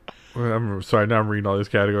 Well, I'm sorry, now I'm reading all these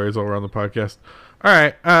categories over on the podcast. All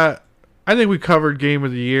right, I think we covered Game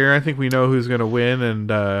of the Year. I think we know who's going to win and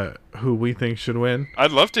who we think should win.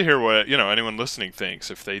 I'd love to hear what anyone listening thinks,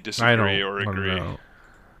 if they I disagree don't or wanna agree. know.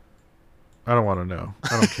 I don't want to know.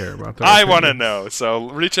 I don't care about that. I want to know, so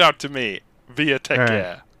reach out to me via Tech All right.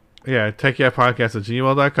 Yeah. Yeah,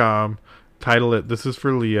 techyeahpodcast@gmail.com. Title it, This is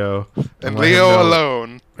for Leo. And let him Leo know-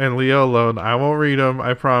 alone. And Leo alone. I won't read them,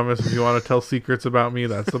 I promise. If you want to tell secrets about me,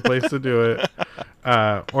 that's the place to do it.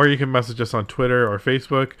 Or you can message us on Twitter or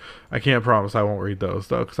Facebook. I can't promise I won't read those,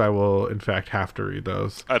 though, because I will, in fact, have to read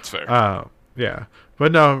those. That's fair. Yeah.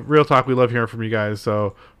 But no, real talk, we love hearing from you guys,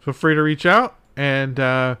 so feel free to reach out. And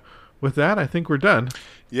with that, I think we're done.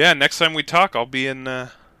 Yeah, next time we talk, I'll be in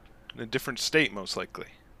a different state, most likely.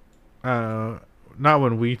 Not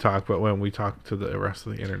when we talk, but when we talk to the rest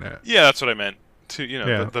of the internet. Yeah, that's what I meant. To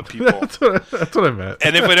Yeah. the people. that's what I meant.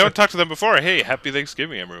 And if we don't talk to them before, hey, happy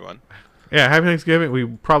Thanksgiving, everyone. Yeah, happy Thanksgiving. We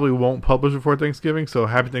probably won't publish before Thanksgiving, so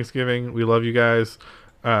happy Thanksgiving. We love you guys.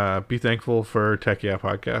 Be thankful for Tech Yeah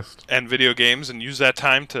Podcast. And video games, and use that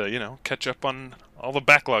time to, catch up on all the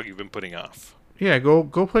backlog you've been putting off. Yeah, go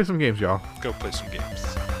play some games, y'all. Go play some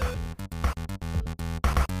games.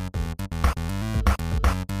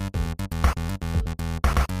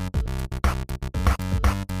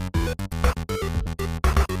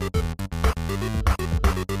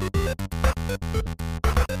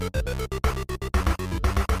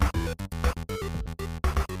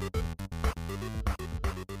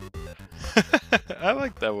 I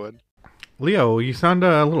like that one. Leo, you sound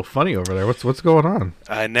a little funny over there. What's going on?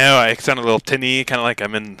 I know, I sound a little tinny, kind of like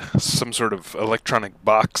I'm in some sort of electronic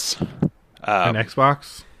box. An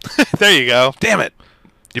Xbox? There you go. Damn it.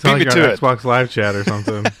 You beat Sound me like you're to on it. Xbox Live Chat or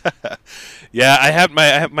something. Yeah, I have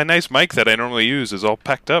my nice mic that I normally use is all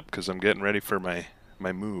packed up because I'm getting ready for my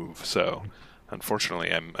move. So,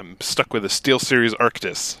 unfortunately, I'm stuck with a SteelSeries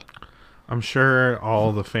Arctis. I'm sure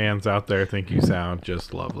all the fans out there think you sound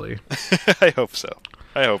just lovely. I hope so.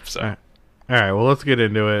 All right, well, let's get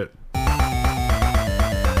into it.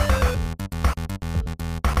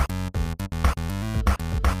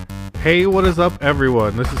 Hey, what is up,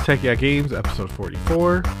 everyone? This is Tech Yeah Games, episode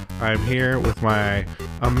 44. I'm here with my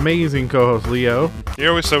amazing co-host, Leo. You're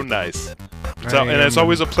always so nice. And it's am-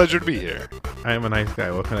 always a pleasure to be here. I am a nice guy,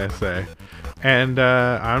 what can I say? And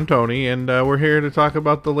I'm Tony, and we're here to talk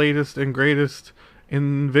about the latest and greatest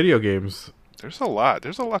in video games. There's a lot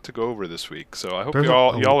to go over this week, so I hope There's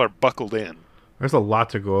y'all are buckled in. There's a lot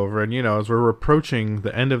to go over, and as we're approaching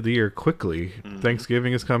the end of the year quickly,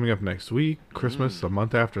 Thanksgiving is coming up next week, Christmas a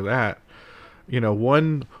month after that.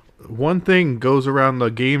 One thing goes around the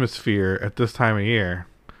gamosphere at this time of year,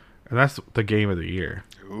 and that's the game of the year.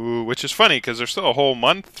 Ooh, which is funny because there's still a whole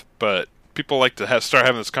month, but people like to start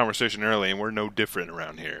having this conversation early, and we're no different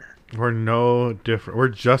around here. We're no different. We're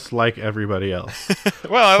just like everybody else.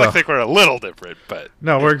 Well, I like to think we're a little different, but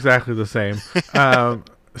No, we're exactly the same.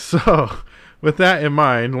 So with that in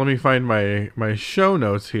mind, let me find my show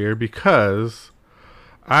notes here because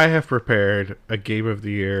I have prepared a Game of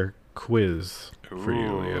the Year quiz for you,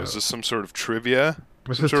 Ooh, Leo. is this some sort of trivia?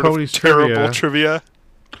 This Some is sort Tony's of terrible trivia?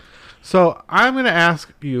 So I'm going to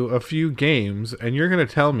ask you a few games, and you're going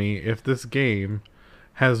to tell me if this game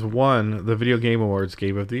has won the Video Game Awards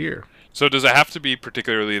Game of the Year. So does it have to be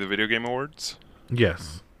particularly the Video Game Awards?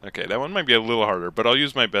 Yes. Okay, that one might be a little harder, but I'll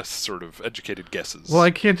use my best sort of educated guesses. Well, I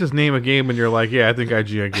can't just name a game and you're like, yeah, I think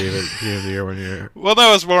IGN gave it Game of the Year 1 year. Well,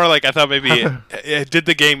 that was more like I thought maybe did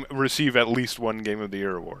the game receive at least one Game of the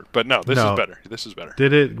Year award? But no, this is better. This is better.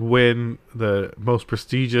 Did it win the most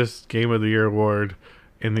prestigious Game of the Year award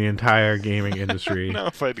in the entire gaming industry? No,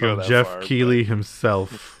 if I'd go from that Jeff far, Keighley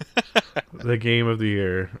himself, the Game of the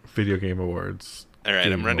Year Video Game Awards. All right,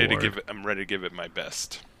 Game I'm ready Award. to give it. I'm ready to give it my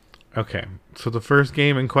best. Okay, so the first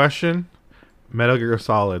game in question, Metal Gear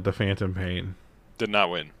Solid: The Phantom Pain. Did not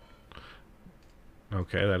win.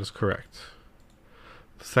 Okay, that is correct.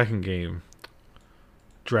 The second game,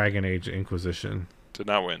 Dragon Age Inquisition. Did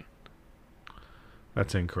not win.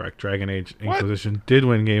 That's incorrect. Dragon Age Inquisition did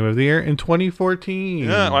win Game of the Year in 2014.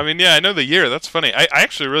 Yeah, well, I mean, yeah, I know the year. That's funny. I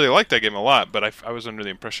actually really liked that game a lot, but I was under the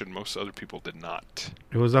impression most other people did not.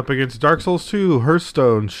 It was up against Dark Souls 2,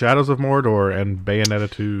 Hearthstone, Shadows of Mordor, and Bayonetta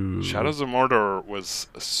 2. Shadows of Mordor was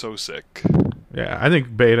so sick. Yeah, I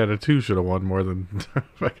think Bayonetta 2 should have won more than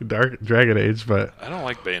fucking Dragon Age, but... I don't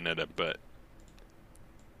like Bayonetta, but...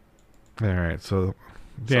 Alright, so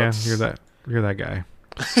yeah, it's- you're that guy.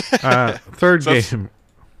 Third So it's- game,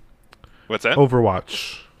 What's that?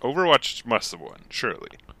 Overwatch. Overwatch must have won, surely.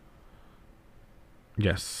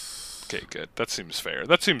 Yes. Okay, good. That seems fair.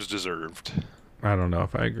 That seems deserved. I don't know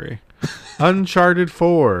if I agree. Uncharted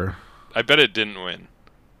 4. I bet it didn't win.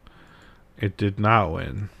 It did not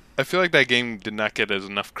win. I feel like that game did not get as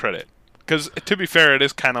enough credit. Because, to be fair, it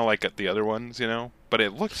is kind of like the other ones, you know? But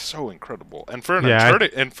it looked so incredible. And for an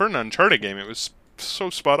Uncharted game, it was so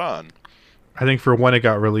spot on. I think for when it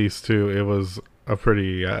got released, too, it was a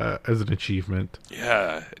pretty, as an achievement.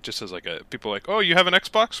 Yeah, it just says people are like, oh, you have an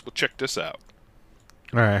Xbox? Well, check this out.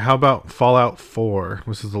 Alright, how about Fallout 4?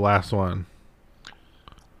 This is the last one.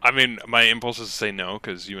 I mean, my impulse is to say no,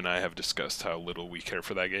 because you and I have discussed how little we care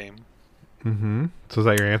for that game. Mm-hmm. So is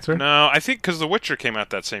that your answer? No, I think because The Witcher came out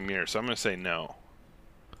that same year, so I'm going to say no.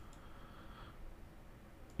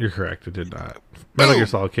 You're correct. It did not. Metal Gear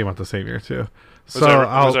Solid came out the same year too. So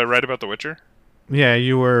Was I right about The Witcher? yeah,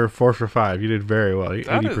 you were 4 for 5. You did very well.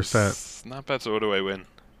 80%. Is not bad. So what do I win?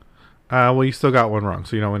 Well, you still got one wrong,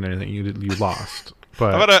 so you don't win anything. You lost.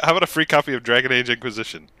 But How about a free copy of Dragon Age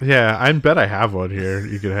Inquisition? yeah, I bet I have one here.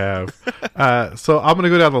 You could have. So I'm gonna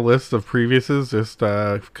go down the list of previous's just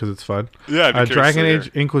because it's fun. Yeah, I'd be curious Dragon to hear.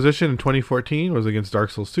 Age Inquisition in 2014 was against Dark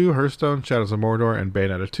Souls 2, Hearthstone, Shadows of Mordor, and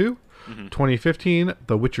Bayonetta 2. 2015,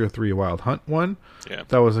 The Witcher 3 Wild Hunt won. Yeah.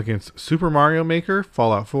 That was against Super Mario Maker,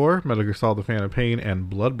 Fallout 4, Metal Gear Solid: The Phantom Pain, and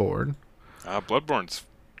Bloodborne. Bloodborne's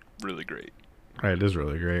really great. It is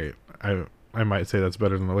really great. I might say that's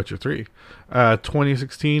better than The Witcher 3.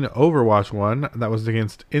 2016, Overwatch won. That was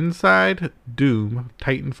against Inside, Doom,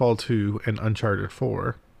 Titanfall 2, and Uncharted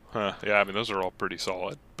 4. Huh. Yeah, I mean, those are all pretty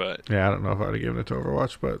solid, but... Yeah, I don't know if I would have given it to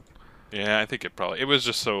Overwatch, but... Yeah, I think it was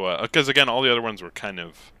just so... Because, again, all the other ones were kind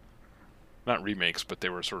of... Not remakes, but they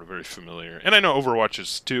were sort of very familiar. And I know Overwatch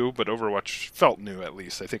is too, but Overwatch felt new, at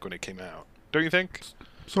least, I think, when it came out. Don't you think?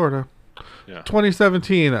 Sorta. Yeah.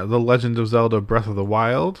 2017, The Legend of Zelda Breath of the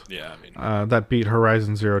Wild. Yeah, I mean... That beat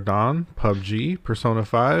Horizon Zero Dawn, PUBG, Persona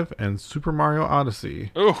 5, and Super Mario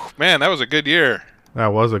Odyssey. Oh, man, that was a good year. That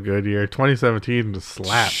was a good year. 2017 just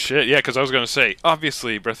slapped. Shit, yeah, because I was going to say,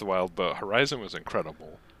 obviously, Breath of the Wild, but Horizon was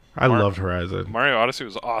incredible. I loved Horizon. Mario Odyssey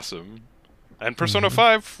was awesome. And Persona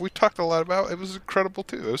 5, we talked a lot about. It was incredible,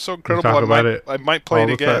 too. It was so incredible, I might play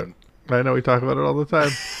it again. I know we talk about it all the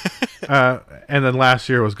time. And then last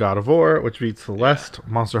year was God of War, which beat Celeste,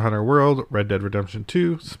 Monster Hunter World, Red Dead Redemption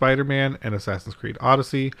 2, Spider-Man, and Assassin's Creed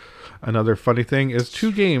Odyssey. Another funny thing is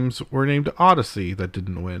 2 games were named Odyssey that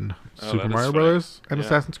didn't win. Super Mario Bros. And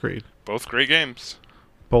Assassin's Creed. Both great games.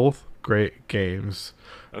 Both great games.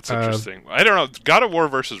 That's interesting. I don't know. God of War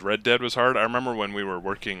versus Red Dead was hard. I remember when we were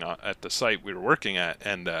working at the site we were working at,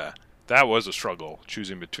 and that was a struggle,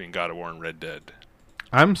 choosing between God of War and Red Dead.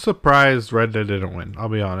 I'm surprised Red Dead didn't win, I'll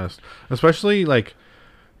be honest. Especially,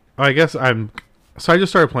 I just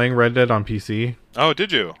started playing Red Dead on PC. Oh,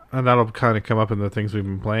 did you? And that'll kind of come up in the things we've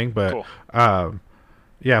been playing. But, cool.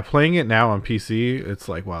 Yeah, playing it now on PC, it's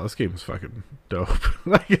like, wow, this game is fucking dope.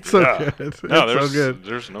 It's so good. It's so good.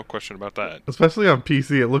 There's no question about that. Especially on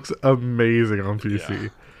PC. It looks amazing on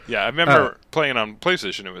PC. Yeah, I remember playing on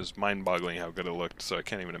PlayStation, it was mind-boggling how good it looked. So I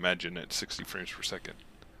can't even imagine at 60 frames per second.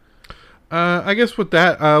 I guess with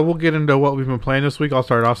that, we'll get into what we've been playing this week. I'll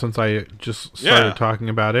start off since I just started talking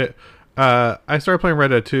about it. I started playing Red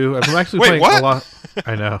Dead 2. I've been actually playing a lot.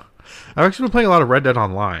 I know. I've actually been playing a lot of Red Dead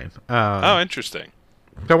Online. Oh, interesting.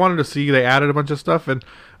 I wanted to see they added a bunch of stuff, and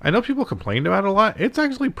I know people complained about it a lot. It's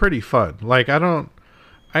actually pretty fun. Like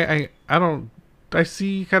I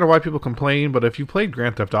see kind of why people complain, but if you played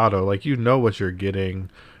Grand Theft Auto, like you know what you're getting.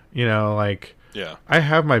 You know, like I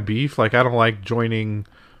have my beef. Like I don't like joining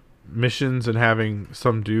missions and having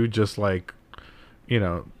some dude just like, you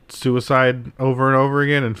know, suicide over and over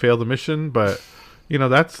again and fail the mission, but you know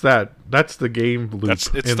that's the game loop. It's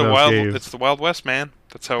the Wild West, man.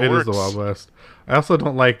 That's how it works. It is the Wild West. I also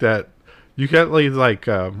don't like that you get like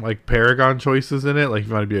Paragon choices in it, like if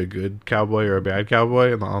you want to be a good cowboy or a bad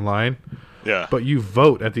cowboy in the online. Yeah. But you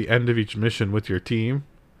vote at the end of each mission with your team.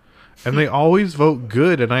 And they always vote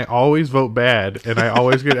good, and I always vote bad, and I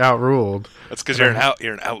always get outruled. That's because you're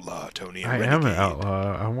an outlaw, Tony. I am an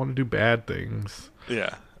outlaw. I want to do bad things.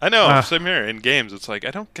 Yeah, I know. Same here. In games, it's like I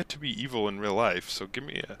don't get to be evil in real life, so give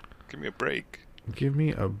me a break. Give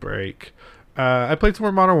me a break. I played some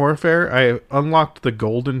more Modern Warfare. I unlocked the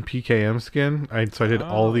golden PKM skin. So I did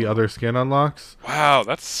all the other skin unlocks. Wow,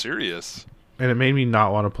 that's serious. And it made me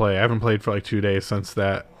not want to play. I haven't played for like 2 days since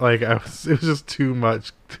that. Like it was just too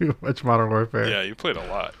much Modern Warfare. Yeah, you played a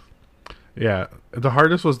lot. Yeah, the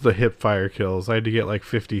hardest was the hip fire kills. I had to get like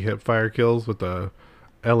 50 hip fire kills with the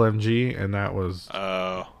LMG, and that was.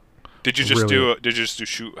 Did you just do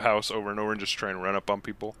shoot house over and over and just try and run up on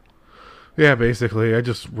people? Yeah, basically, I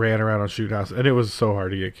just ran around on shoot house, and it was so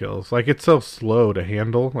hard to get kills. Like it's so slow to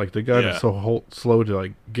handle. Like the gun is so slow to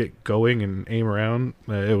like get going and aim around.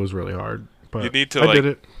 It was really hard. But you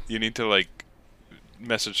need to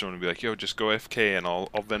message someone and be like, "Yo, just go FK and I'll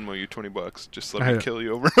Venmo you $20. Just let me kill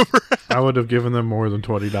you over and over." I would have given them more than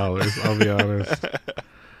 $20. I'll be honest.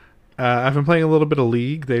 I've been playing a little bit of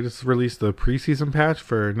League. They just released the preseason patch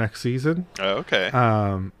for next season. Oh, okay.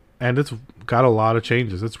 And it's got a lot of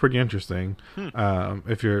changes. It's pretty interesting.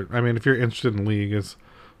 If you're interested in League, it's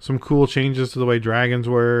some cool changes to the way dragons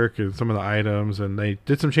work and some of the items, and they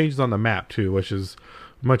did some changes on the map too, which is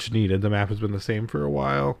much needed. The map has been the same for a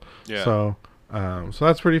while. Yeah. So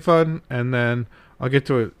that's pretty fun. And then I'll get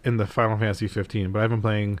to it in the Final Fantasy 15, but I've been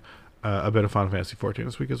playing a bit of Final Fantasy 14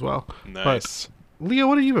 this week as well. Nice. But, Leo,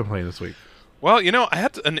 what have you been playing this week? Well, you know, I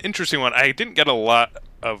had an interesting one. I didn't get a lot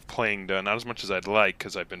of playing done, not as much as I'd like,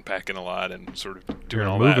 because I've been packing a lot and sort of doing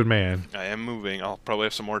all that. You're a moving man. I am moving. I'll probably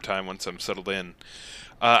have some more time once I'm settled in.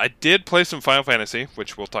 I did play some Final Fantasy,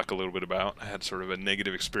 which we'll talk a little bit about. I had sort of a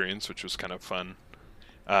negative experience, which was kind of fun.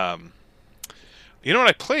 You know what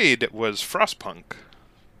I played was Frostpunk,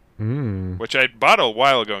 which I bought a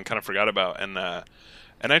while ago and kind of forgot about, and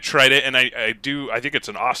I tried it, and I think it's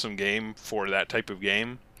an awesome game for that type of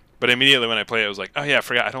game. But immediately when I play it, I was like, oh yeah, I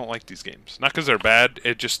forgot, I don't like these games. Not because they're bad,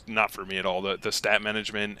 it's just not for me at all. The stat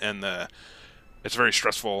management and it's very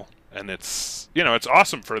stressful, and it's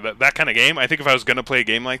awesome for that kind of game. I think if I was gonna play a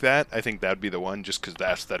game like that, I think that'd be the one, just because the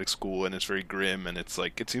aesthetic's cool and it's very grim, and it's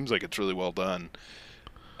like, it seems like it's really well done.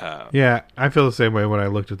 Yeah, I feel the same way when I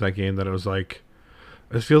looked at that game, that it was like,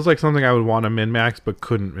 it feels like something I would want to min-max but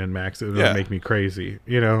couldn't min-max. It would make me crazy,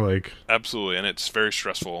 like... Absolutely, and it's very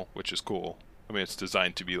stressful, which is cool. I mean, it's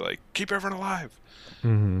designed to be like, keep everyone alive.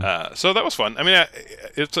 So that was fun. I mean,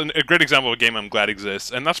 it's a great example of a game I'm glad exists,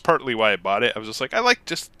 and that's partly why I bought it. I was just like,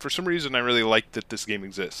 for some reason, I really liked that this game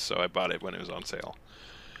exists, so I bought it when it was on sale.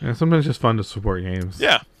 Yeah, sometimes it's just fun to support games.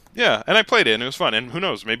 Yeah, and I played it, and it was fun. And who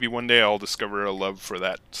knows, maybe one day I'll discover a love for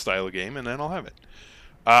that style of game, and then I'll have it.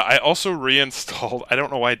 I also reinstalled, I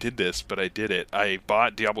don't know why I did this, but I did it. I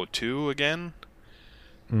bought Diablo 2 again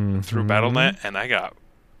through Battle.net, and I got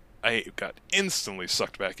instantly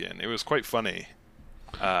sucked back in. It was quite funny.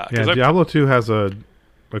 Diablo 2 has a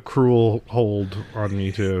cruel hold on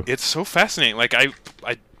me, too. It's so fascinating. Like, I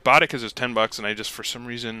bought it because it was $10, and I just, for some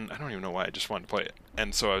reason, I don't even know why, I just wanted to play it.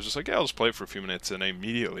 And so I was just like, yeah, I'll just play it for a few minutes, and I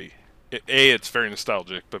immediately... A, it's very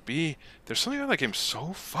nostalgic, but B, there's something about that game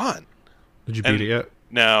so fun. Did you beat it yet?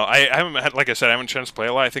 No, I haven't had, like I said, I haven't had a chance to play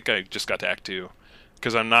a lot. I think I just got to Act 2,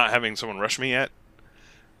 because I'm not having someone rush me yet.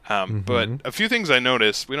 But a few things I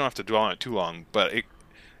noticed, we don't have to dwell on it too long, but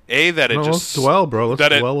let's dwell, bro.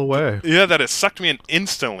 Let's dwell away. Yeah, that it sucked me in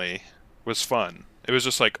instantly was fun. It was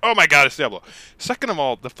just like, oh my god, it's Diablo. Second of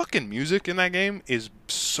all, the fucking music in that game is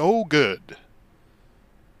so good.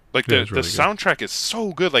 Like, the soundtrack is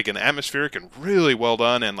so good, like, and atmospheric and really well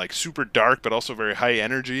done, and, like, super dark, but also very high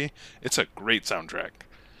energy. It's a great soundtrack.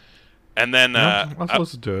 And then... I'll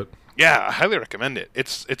listen to it. Yeah, I highly recommend it.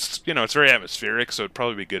 It's it's very atmospheric, so it'd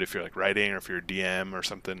probably be good if you're like writing or if you're a DM or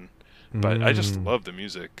something. But I just love the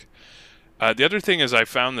music. The other thing is I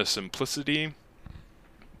found the simplicity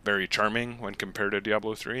very charming when compared to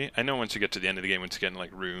Diablo 3. I know once you get to the end of the game, once you get in like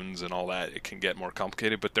runes and all that, it can get more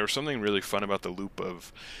complicated, but there's something really fun about the loop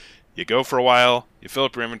of you go for a while, you fill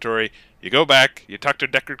up your inventory, you go back, you talk to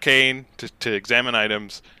Deckard Cain to examine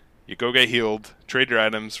items, you go get healed, trade your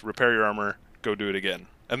items, repair your armor, go do it again.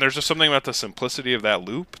 And there's just something about the simplicity of that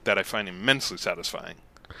loop that I find immensely satisfying.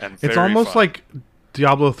 And It's very almost fun. like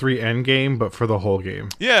Diablo 3 Endgame, but for the whole game.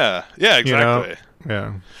 Yeah, exactly.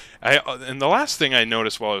 Yeah. And the last thing I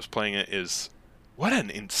noticed while I was playing it is what an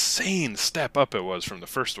insane step up it was from the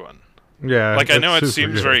first one. Yeah. Like I know it super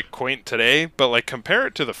seems good. very quaint today, but like compare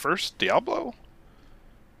it to the first Diablo,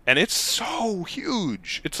 and it's so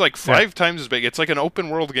huge. It's like 5 times as big. It's like an open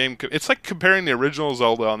world game. It's like comparing the original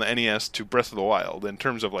Zelda on the NES to Breath of the Wild in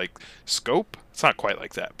terms of like scope. It's not quite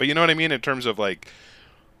like that, but you know what I mean in terms of like,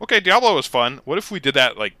 okay, Diablo was fun. What if we did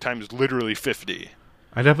that like times literally 50?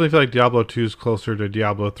 I definitely feel like Diablo 2 is closer to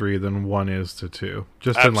Diablo 3 than 1 is to 2.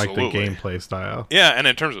 Just in like the Absolutely. gameplay style. Yeah, and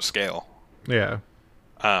in terms of scale. Yeah.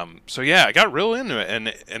 So yeah, I got real into it,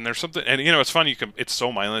 and there's something, and it's fun. It's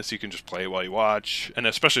so mindless. You can just play it while you watch, and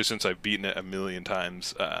especially since I've beaten it a million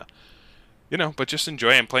times, but just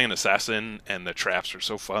enjoy. And playing assassin, and the traps are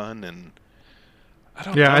so fun, and I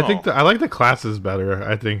don't know. I think I like the classes better,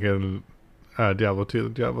 I think, in Diablo 2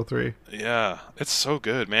 than Diablo 3. Yeah, it's so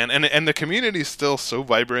good, man, and the community is still so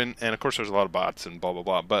vibrant, and of course there's a lot of bots and blah blah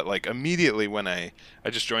blah. But like immediately when I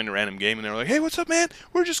just joined a random game, and they were like, "Hey, what's up, man?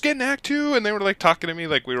 We're just getting Act 2," and they were like talking to me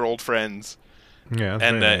like we were old friends. Yeah. That's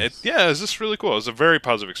And very nice. it was just really cool. It was a very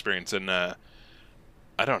positive experience, and I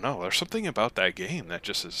don't know. There's something about that game that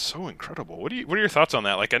just is so incredible. What are your thoughts on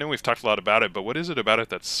that? Like, I know we've talked a lot about it, but what is it about it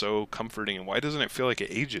that's so comforting, and why doesn't it feel like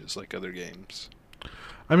it ages like other games?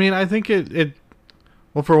 I mean, I think it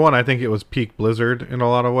well, for one, I think it was peak Blizzard in a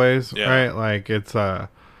lot of ways, Yeah. right? Like it's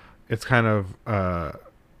kind of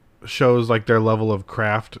shows like their level of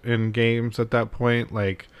craft in games at that point.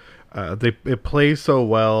 Like it plays so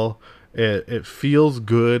well. It feels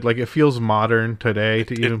good. Like it feels modern today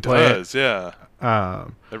to even play it. It does, yeah.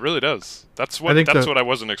 It really does. That's I think what I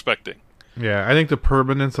wasn't expecting. Yeah, I think the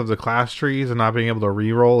permanence of the class trees and not being able to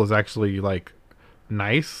reroll is actually like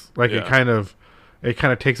nice. Like Yeah. it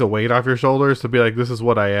kind of takes a weight off your shoulders to be like, this is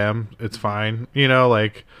what I am. It's fine.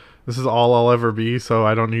 Like this is all I'll ever be, so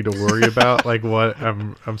I don't need to worry about like what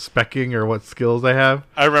I'm speccing or what skills I have.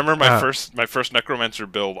 I remember my first Necromancer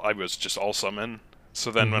build, I was just all summon. So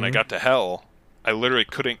then when I got to Hell, I literally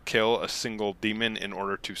couldn't kill a single demon in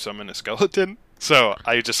order to summon a skeleton. So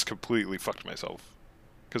I just completely fucked myself.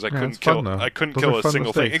 Because I couldn't it's fun, though. I couldn't Those kill are a fun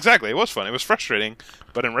single thing. mistakes. Exactly, it was fun. It was frustrating,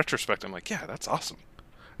 but in retrospect I'm like, yeah, that's awesome.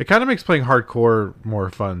 It kind of makes playing hardcore more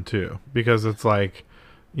fun too, because it's like,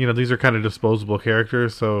 these are kind of disposable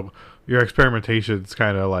characters, so your experimentation's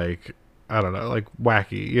kind of like, I don't know, like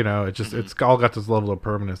wacky. It just it's all got this level of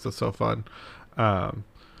permanence that's so fun.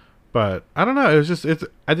 But I don't know.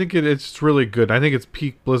 I think it's really good. I think it's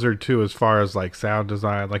peak Blizzard too, as far as like sound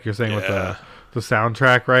design, like you're saying with Yeah. the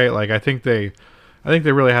soundtrack, right? Like I think they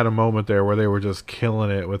really had a moment there where they were just killing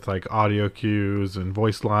it with like audio cues and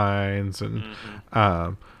voice lines, and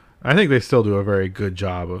I think they still do a very good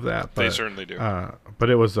job of that. But, They certainly do. But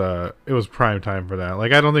it was prime time for that.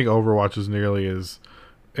 Like I don't think Overwatch is nearly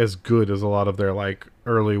as good as a lot of their like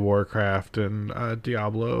early Warcraft and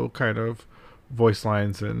Diablo kind of voice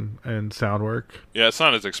lines and sound work. Yeah, it's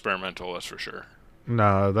not as experimental, that's for sure.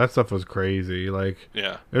 No, that stuff was crazy. Like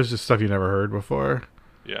Yeah, it was just stuff you never heard before.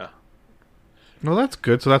 yeah. Well, that's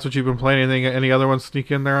good. So that's what you've been playing. Any other ones sneak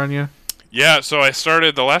in there on you? Yeah, so I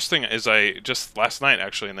started, the last thing is I just, last night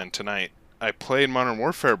actually, and then tonight, I played Modern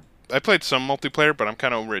Warfare. I played some multiplayer, but I'm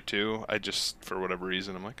kind of over it too. I just, for whatever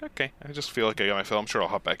reason, I'm like, okay, I just feel like I got my fill. I'm sure I'll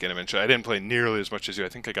hop back in eventually. I didn't play nearly as much as you. I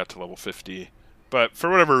think I got to level 50. But for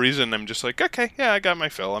whatever reason, I'm just like, okay, yeah, I got my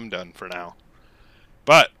fill. I'm done for now.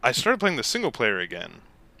 But I started playing the single player again.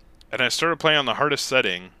 And I started playing on the hardest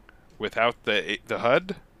setting without the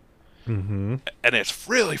HUD. Mm-hmm. And it's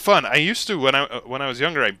really fun. I used to, when I was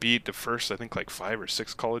younger, I beat the first, I think, like 5 or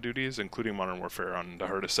 6 Call of Duties, including Modern Warfare, on the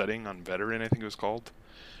hardest setting, on Veteran, I think it was called.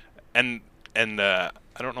 And I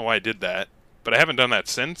don't know why I did that, but I haven't done that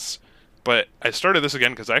since. But I started this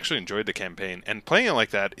again because I actually enjoyed the campaign. And playing it like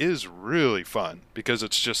that is really fun, because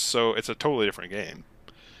it's just it's a totally different game.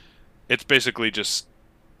 It's basically just,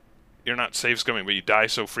 you're not save scumming, but you die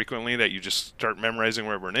so frequently that you just start memorizing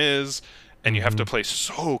where everyone is, and you have to play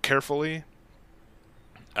so carefully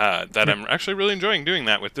that I'm actually really enjoying doing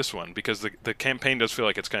that with this one, because the campaign does feel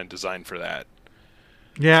like it's kind of designed for that.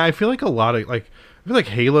 Yeah, I feel like a lot of like I feel like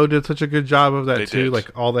Halo did such a good job of that They too. did.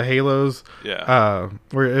 Like all the Halos, Yeah.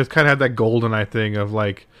 where it kind of had that GoldenEye thing of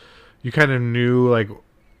like you kind of knew like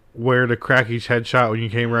where to crack each headshot when you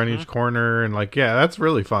came around each corner, and like yeah, that's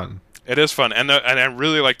really fun. It is fun, and I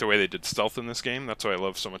really like the way they did stealth in this game. That's what I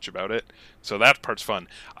love so much about it. So that part's fun.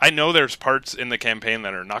 I know there's parts in the campaign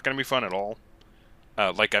that are not going to be fun at all.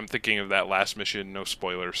 Like I'm thinking of that last mission, no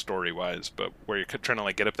spoiler story-wise, but where you're trying to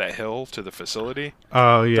like get up that hill to the facility.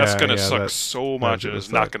 Oh yeah, That's gonna yeah, suck that- so much, and is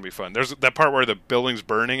it's not gonna be fun. There's that part where the building's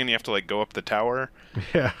burning and you have to like go up the tower.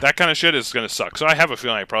 Yeah, That kind of shit is gonna suck. So I have a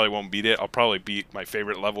feeling I probably won't beat it. I'll probably beat my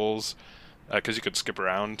favorite levels because you could skip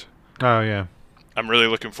around. oh yeah. I'm really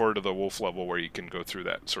looking forward to the wolf level where you can go through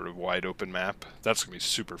that sort of wide open map. That's gonna be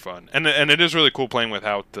super fun, and it is really cool playing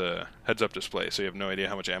without the heads-up display, so you have no idea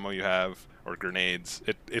how much ammo you have or grenades.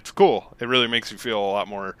 It's cool. It really makes you feel a lot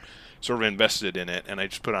more sort of invested in it. And I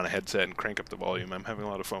just put on a headset and crank up the volume. I'm having a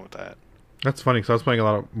lot of fun with that. That's funny because I was playing a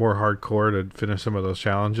lot of more hardcore to finish some of those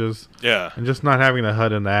challenges, Yeah, and just not having the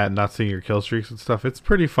HUD in that, and not seeing your kill streaks and stuff. It's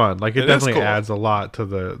pretty fun. Like it It is definitely cool. adds a lot to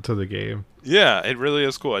the game. yeah, it really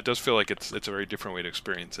is cool. It does feel like it's a very different way to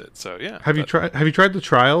experience it. So yeah, Have you tried the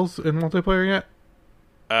trials in multiplayer yet?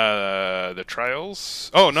 the trials?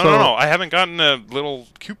 Oh no, So- no, I haven't gotten a little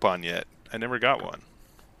coupon yet. I never got one.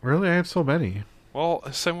 Really, I have so many. Well,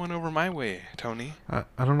 send one over my way, Tony. I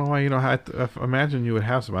don't know why you don't have to, I imagine you would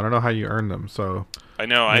have some. I don't know how you earn them. So I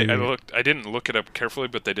know. I Maybe. looked. I didn't look it up carefully,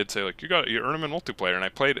 but they did say like you earn them in multiplayer. And I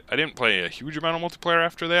played. I didn't play a huge amount of multiplayer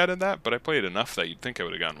after they added that, but I played enough that you'd think I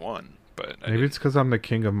would have gotten one. But I maybe didn't. it's because I'm the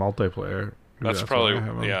king of multiplayer. Maybe That's why probably I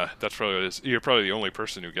have 'em. yeah. That's probably what it is. You're probably the only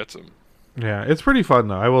person who gets them. Yeah, it's pretty fun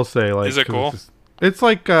though. I will say, like, Is it 'cause cool? It's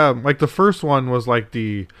like the first one was like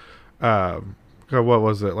the, what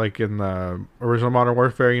was it like in the original Modern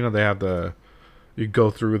Warfare? You know, they have you go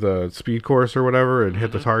through the speed course or whatever and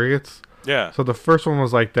hit the targets. Yeah. So the first one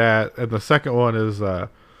was like that, and the second one is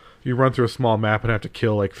you run through a small map and have to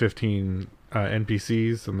kill like 15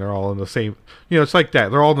 NPCs, and they're all in the same. You know, it's like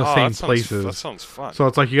that. They're all in the Oh, same that sounds- places. That sounds fun. So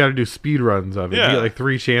it's like you got to do speed runs of it. Yeah. You get like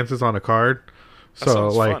 3 chances on a card. That So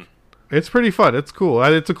sounds like fun. it's pretty fun. It's cool.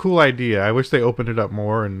 It's a cool idea. I wish they opened it up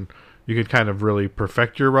more and you could kind of really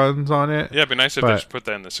perfect your runs on it. Yeah, it'd be nice if but- they just put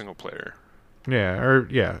that in the single player. Yeah, or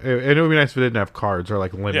yeah, and it would be nice if it didn't have cards or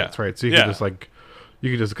like limits, Yeah. right? So you Yeah. could just like you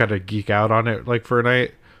could just kind of geek out on it like for a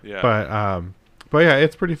night. Yeah. But yeah,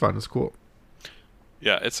 it's pretty fun. It's cool.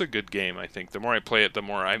 Yeah, it's a good game, I think. The more I play it, the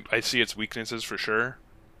more I see its weaknesses for sure,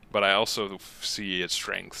 but I also see its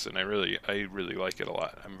strengths, and I really like it a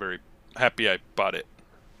lot. I'm very happy I bought it.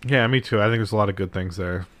 Yeah, me too. I think there's a lot of good things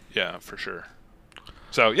there. Yeah, for sure.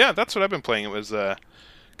 So, yeah, that's what I've been playing. It was kind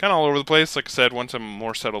of all over the place. Like I said, once I'm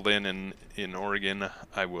more settled in Oregon,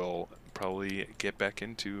 I will probably get back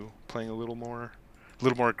into playing a little more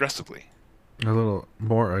aggressively. A little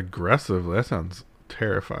more aggressive. That sounds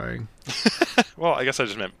terrifying. Well, I guess I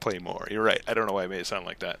just meant play more. You're right. I don't know why I made it sound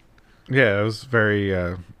like that. Yeah, it was very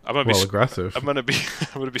I'm gonna be aggressive. I'm gonna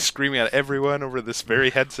be screaming at everyone over this very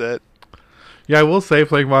headset. Yeah, I will say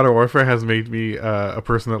playing Modern Warfare has made me a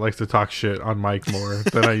person that likes to talk shit on mic more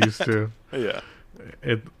than I used to. Yeah.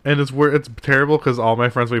 It's terrible because all my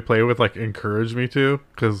friends we play with like encourage me to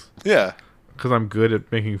because Yeah. I'm good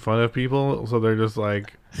at making fun of people, so they're just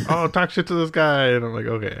like, "Oh, talk shit to this guy," and I'm like,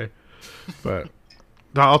 "Okay." But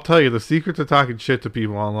I'll tell you, the secret to talking shit to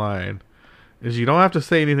people online is you don't have to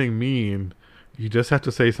say anything mean. You just have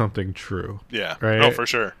to say something true. Yeah. Right? No, for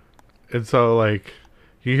sure. And so, like,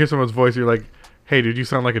 you hear someone's voice, you're like, "Hey, dude, you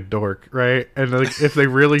sound like a dork," right? And like, if they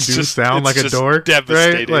really do just- sound it's like a just dork, right?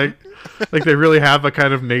 devastating. Like they really have a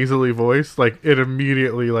kind of nasally voice, like it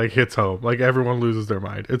immediately like hits home. Like everyone loses their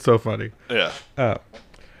mind. It's so funny. Yeah. All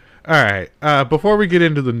right. Before we get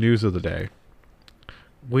into the news of the day,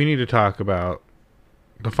 we need to talk about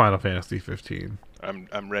the Final Fantasy 15.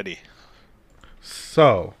 I'm ready.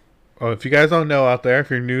 So, if you guys don't know out there, if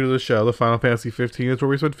you're new to the show, the Final Fantasy 15 is where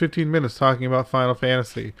we spend 15 minutes talking about Final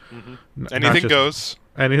Fantasy. Not Anything just- goes.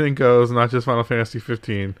 Anything goes, not just Final Fantasy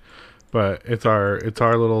 15, but it's our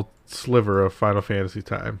little sliver of Final Fantasy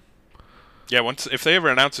time. Yeah, if they ever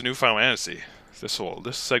announce a new Final Fantasy,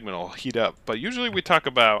 this segment will heat up. But usually we talk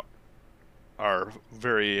about our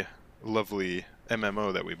very lovely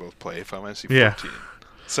MMO that we both play, Final Fantasy 14. Yeah.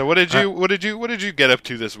 So what did you get up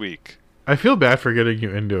to this week? I feel bad for getting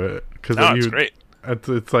you into it because No, it's great.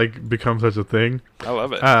 It's like become such a thing. I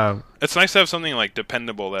love it. It's nice to have something like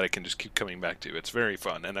dependable that I can just keep coming back to. It's very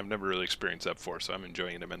fun, and I've never really experienced that before, so I'm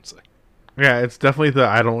enjoying it immensely. Yeah, it's definitely the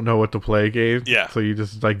I don't know what to play game. Yeah. So you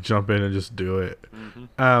just like jump in and just do it.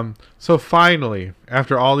 So finally,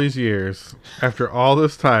 after all these years, after all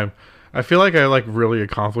this time, I feel like I like really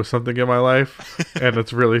accomplished something in my life, and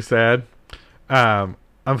it's really sad. I'm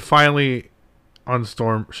finally on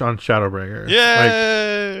Shadowbringers.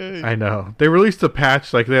 Yay! Like, I know they released a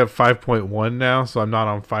patch. Like they have 5.1 now, so I'm not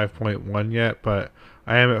on 5.1 yet, but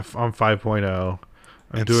I am on 5.0.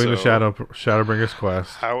 I'm And doing the so- Shadowbringers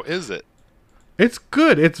quest. How is it? It's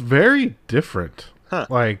good. It's very different. Huh.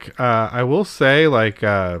 Like I will say, like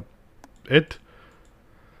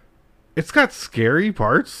it's got scary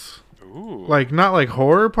parts. Ooh. Like not like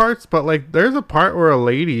horror parts, but like there's a part where a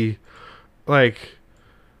lady like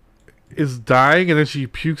is dying and then she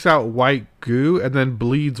pukes out white goo and then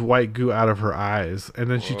bleeds white goo out of her eyes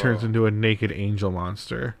and then she turns Whoa. into a naked angel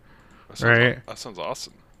monster. That sounds, right. That sounds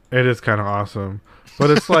awesome. It is kind of awesome, but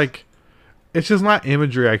it's like it's just not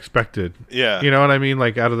imagery I expected. Yeah. You know what I mean?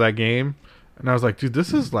 Like out of that game. And I was like, dude,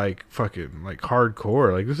 this is like fucking like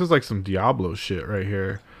hardcore. Like this is like some Diablo shit right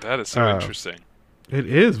here. That is so interesting. It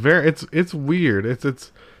is very it's weird.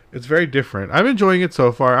 It's very different. I'm enjoying it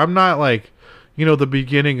so far. I'm not like, you know, the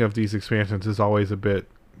beginning of these expansions is always a bit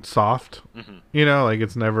soft. Hmm. You know, like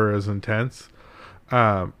it's never as intense.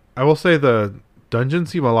 I will say the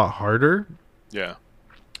dungeons seem a lot harder. Yeah.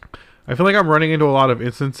 I feel like I'm running into a lot of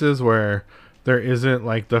instances where there isn't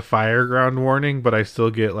like the fire ground warning, but I still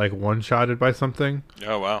get like one-shotted by something.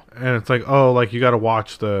 Oh wow. And it's like, oh, like you got to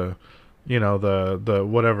watch the, you know, the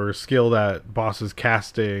whatever skill that boss is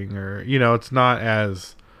casting, or you know, it's not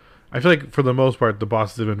as. I feel like for the most part, the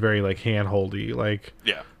bosses have been very like hand-holdy, like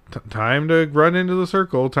Yeah. time to run into the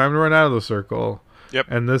circle, time to run out of the circle. Yep.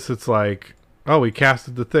 And this, it's like, oh, we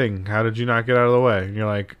casted the thing. How did you not get out of the way? And you're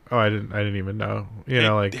like, oh, I didn't even know. You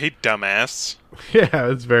know, like, hey, dumbass. yeah,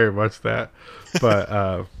 it's very much that. But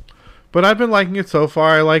I've been liking it so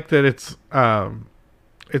far. I like that it's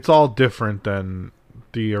all different than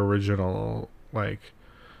the original. Like,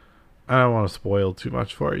 I don't want to spoil too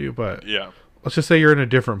much for you, but Yeah. let's just say you're in a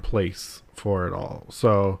different place for it all.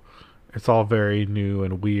 So it's all very new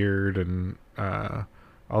and weird, and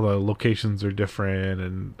all the locations are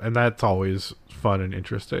different, and that's always fun and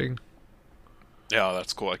interesting. Yeah,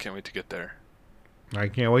 that's cool. I can't wait to get there. I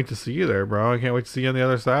can't wait to see you there, bro. I can't wait to see you on the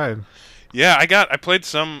other side. Yeah, I played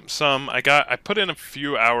some. I put in a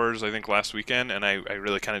few hours, I think, last weekend, and I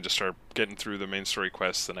really kind of just started getting through the main story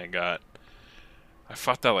quests. And I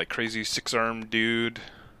fought that like crazy 6-armed dude.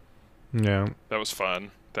 Yeah. That was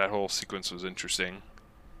fun. That whole sequence was interesting.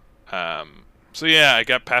 So yeah, I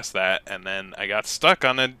got past that, and then I got stuck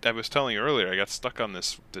on it. I was telling you earlier, I got stuck on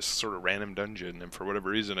this sort of random dungeon, and for whatever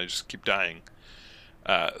reason, I just keep dying.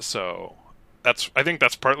 So I think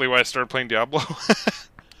that's partly why I started playing Diablo.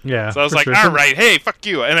 Yeah. So I was for like, sure. all right, hey, fuck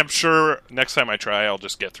you. And I'm sure next time I try, I'll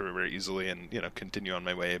just get through it very easily and, you know, continue on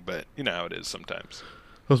my way. But you know how it is sometimes.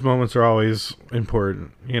 Those moments are always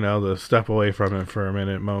important. You know, the step away from it for a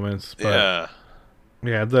minute moments. But Yeah.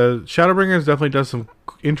 yeah, the Shadowbringers definitely does some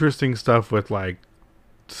interesting stuff with like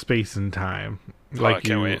space and time. Oh, I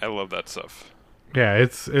can't wait. I love that stuff. Yeah,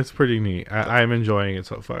 it's pretty neat. I'm enjoying it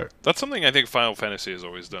so far. That's something I think Final Fantasy has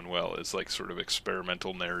always done well, is like sort of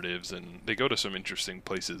experimental narratives, and they go to some interesting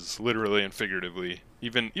places, literally and figuratively.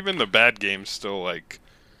 Even the bad games still, like,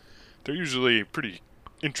 they're usually pretty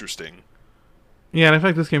interesting. Yeah, and I feel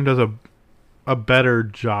like this game does a better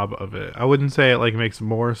job of it. I wouldn't say it like makes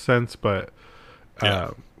more sense, but Yeah.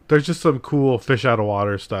 there's just some cool fish out of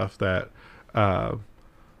water stuff that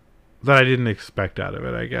I didn't expect out of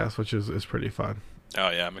it, I guess, which is pretty fun. Oh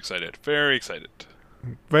yeah, I'm excited. Very excited.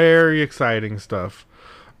 Very exciting stuff.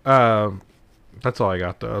 That's all I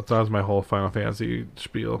got though. That was my whole Final Fantasy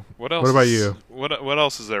spiel. What else? What about you? What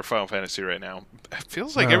else is there Final Fantasy right now? It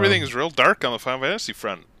feels like Um, everything is real dark on the Final Fantasy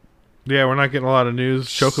front. Yeah, we're not getting a lot of news.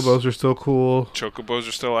 Chocobos are still cool. Chocobos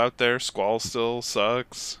are still out there. Squall still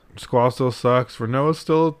sucks. Squall still sucks. Renoa's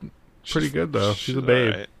still pretty good though. She's a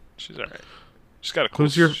babe. Alright. She's alright. She's got a cool.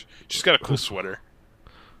 She's got a cool sweater.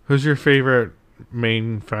 Who's your favorite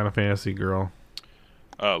main Final Fantasy girl?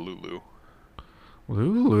 Lulu.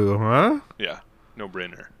 Lulu, huh? Yeah, no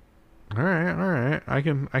brainer. All right. I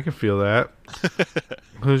can feel that.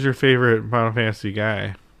 Who's your favorite Final Fantasy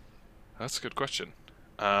guy? That's a good question.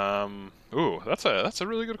 Ooh, that's a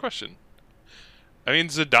really good question. I mean,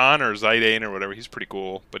 Zidane or Zidane or whatever, he's pretty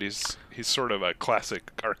cool, but he's sort of a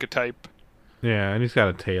classic archetype. Yeah, and he's got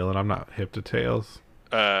a tail, and I'm not hip to tails.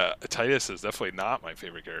 Titus is definitely not my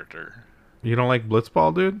favorite character. You don't like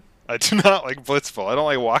Blitzball, dude? I do not like Blitzball. I don't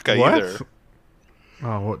like Waka What? either.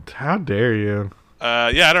 Oh, how dare you?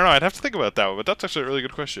 Yeah, I don't know. I'd have to think about that one, but that's actually a really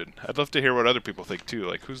good question. I'd love to hear what other people think too.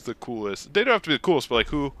 Like, who's the coolest? They don't have to be the coolest, but like,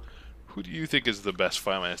 who do you think is the best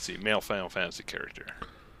male Final Fantasy character?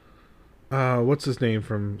 What's his name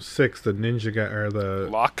from Six? The ninja guy or the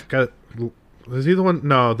Locke. guy? Is he the one?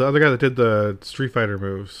 No, the other guy that did the Street Fighter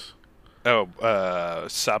moves. Oh,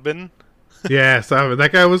 Sabin. Yeah, Simon.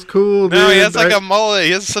 That guy was cool. No, dude. he has like a mullet.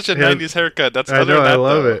 He has such a '90s haircut. That's I other know. than I that,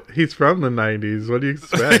 love though. it. He's from the '90s. What do you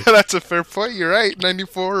expect? That's a fair point. You're right.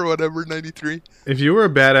 '94 or whatever, '93. If you were a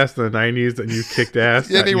badass in the '90s and you kicked ass,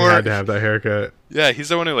 Yeah, you you had were. to have that haircut. Yeah, he's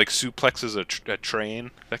the one who like suplexes a train.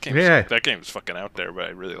 That game's fucking out there, but I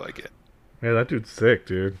really like it. Yeah, that dude's sick,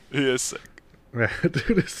 dude. He is sick. That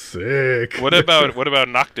dude is sick. What about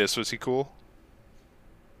Noctis? Was he cool?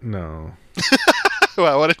 No.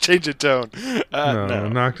 Wow, what a change of tone. No,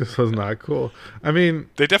 Noctis was not cool. I mean,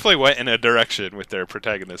 They definitely went in a direction with their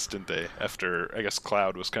protagonist, didn't they? After, I guess,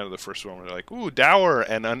 Cloud was kind of the first one where they're like, ooh, dour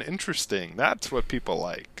and uninteresting. That's what people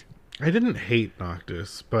like. I didn't hate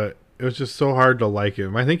Noctis, but it was just so hard to like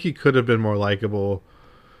him. I think he could have been more likable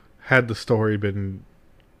had the story been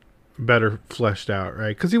better fleshed out,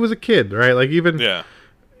 right? Because he was a kid, right? Like Yeah.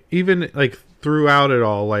 even like throughout it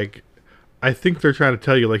all, like I think they're trying to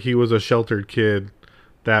tell you like he was a sheltered kid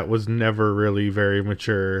that was never really very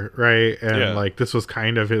mature, right? And Yeah. like this was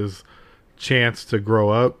kind of his chance to grow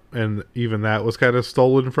up, and even that was kind of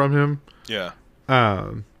stolen from him. Yeah.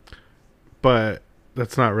 But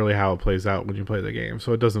that's not really how it plays out when you play the game,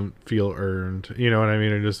 so it doesn't feel earned. You know what I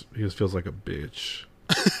mean? He just feels like a bitch.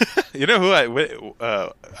 You know who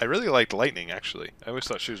I really liked Lightning, actually. I always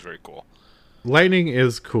thought she was very cool. Lightning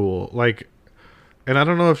is cool, like, and I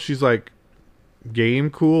don't know if she's like game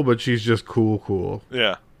cool, but she's just cool.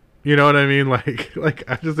 Yeah. You know what I mean? Like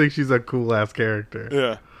I just think she's a cool ass character.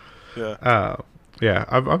 Yeah. Yeah. Yeah,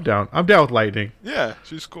 I'm down. I'm down with Lightning. Yeah,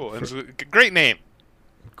 she's cool. And it's a great name.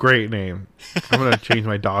 Great name. I'm gonna change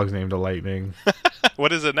my dog's name to Lightning.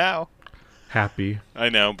 What is it now? Happy. I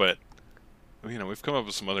know, but we've come up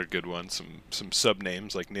with some other good ones. Some sub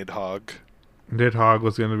names like Nidhogg. Nidhogg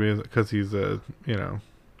was gonna be because he's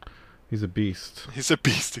he's a beast. He's a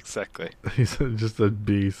beast, exactly. He's just a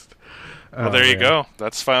beast. Well, there you go.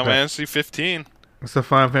 That's Final Fantasy 15. It's the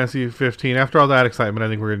Final Fantasy 15. After all that excitement, I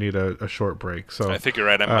think we're gonna need a short break. So I think you're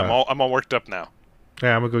right. I'm all worked up now.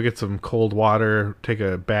 yeah, I'm gonna go get some cold water, take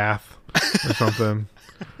a bath or something,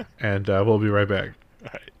 and we'll be right back. All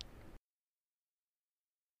right.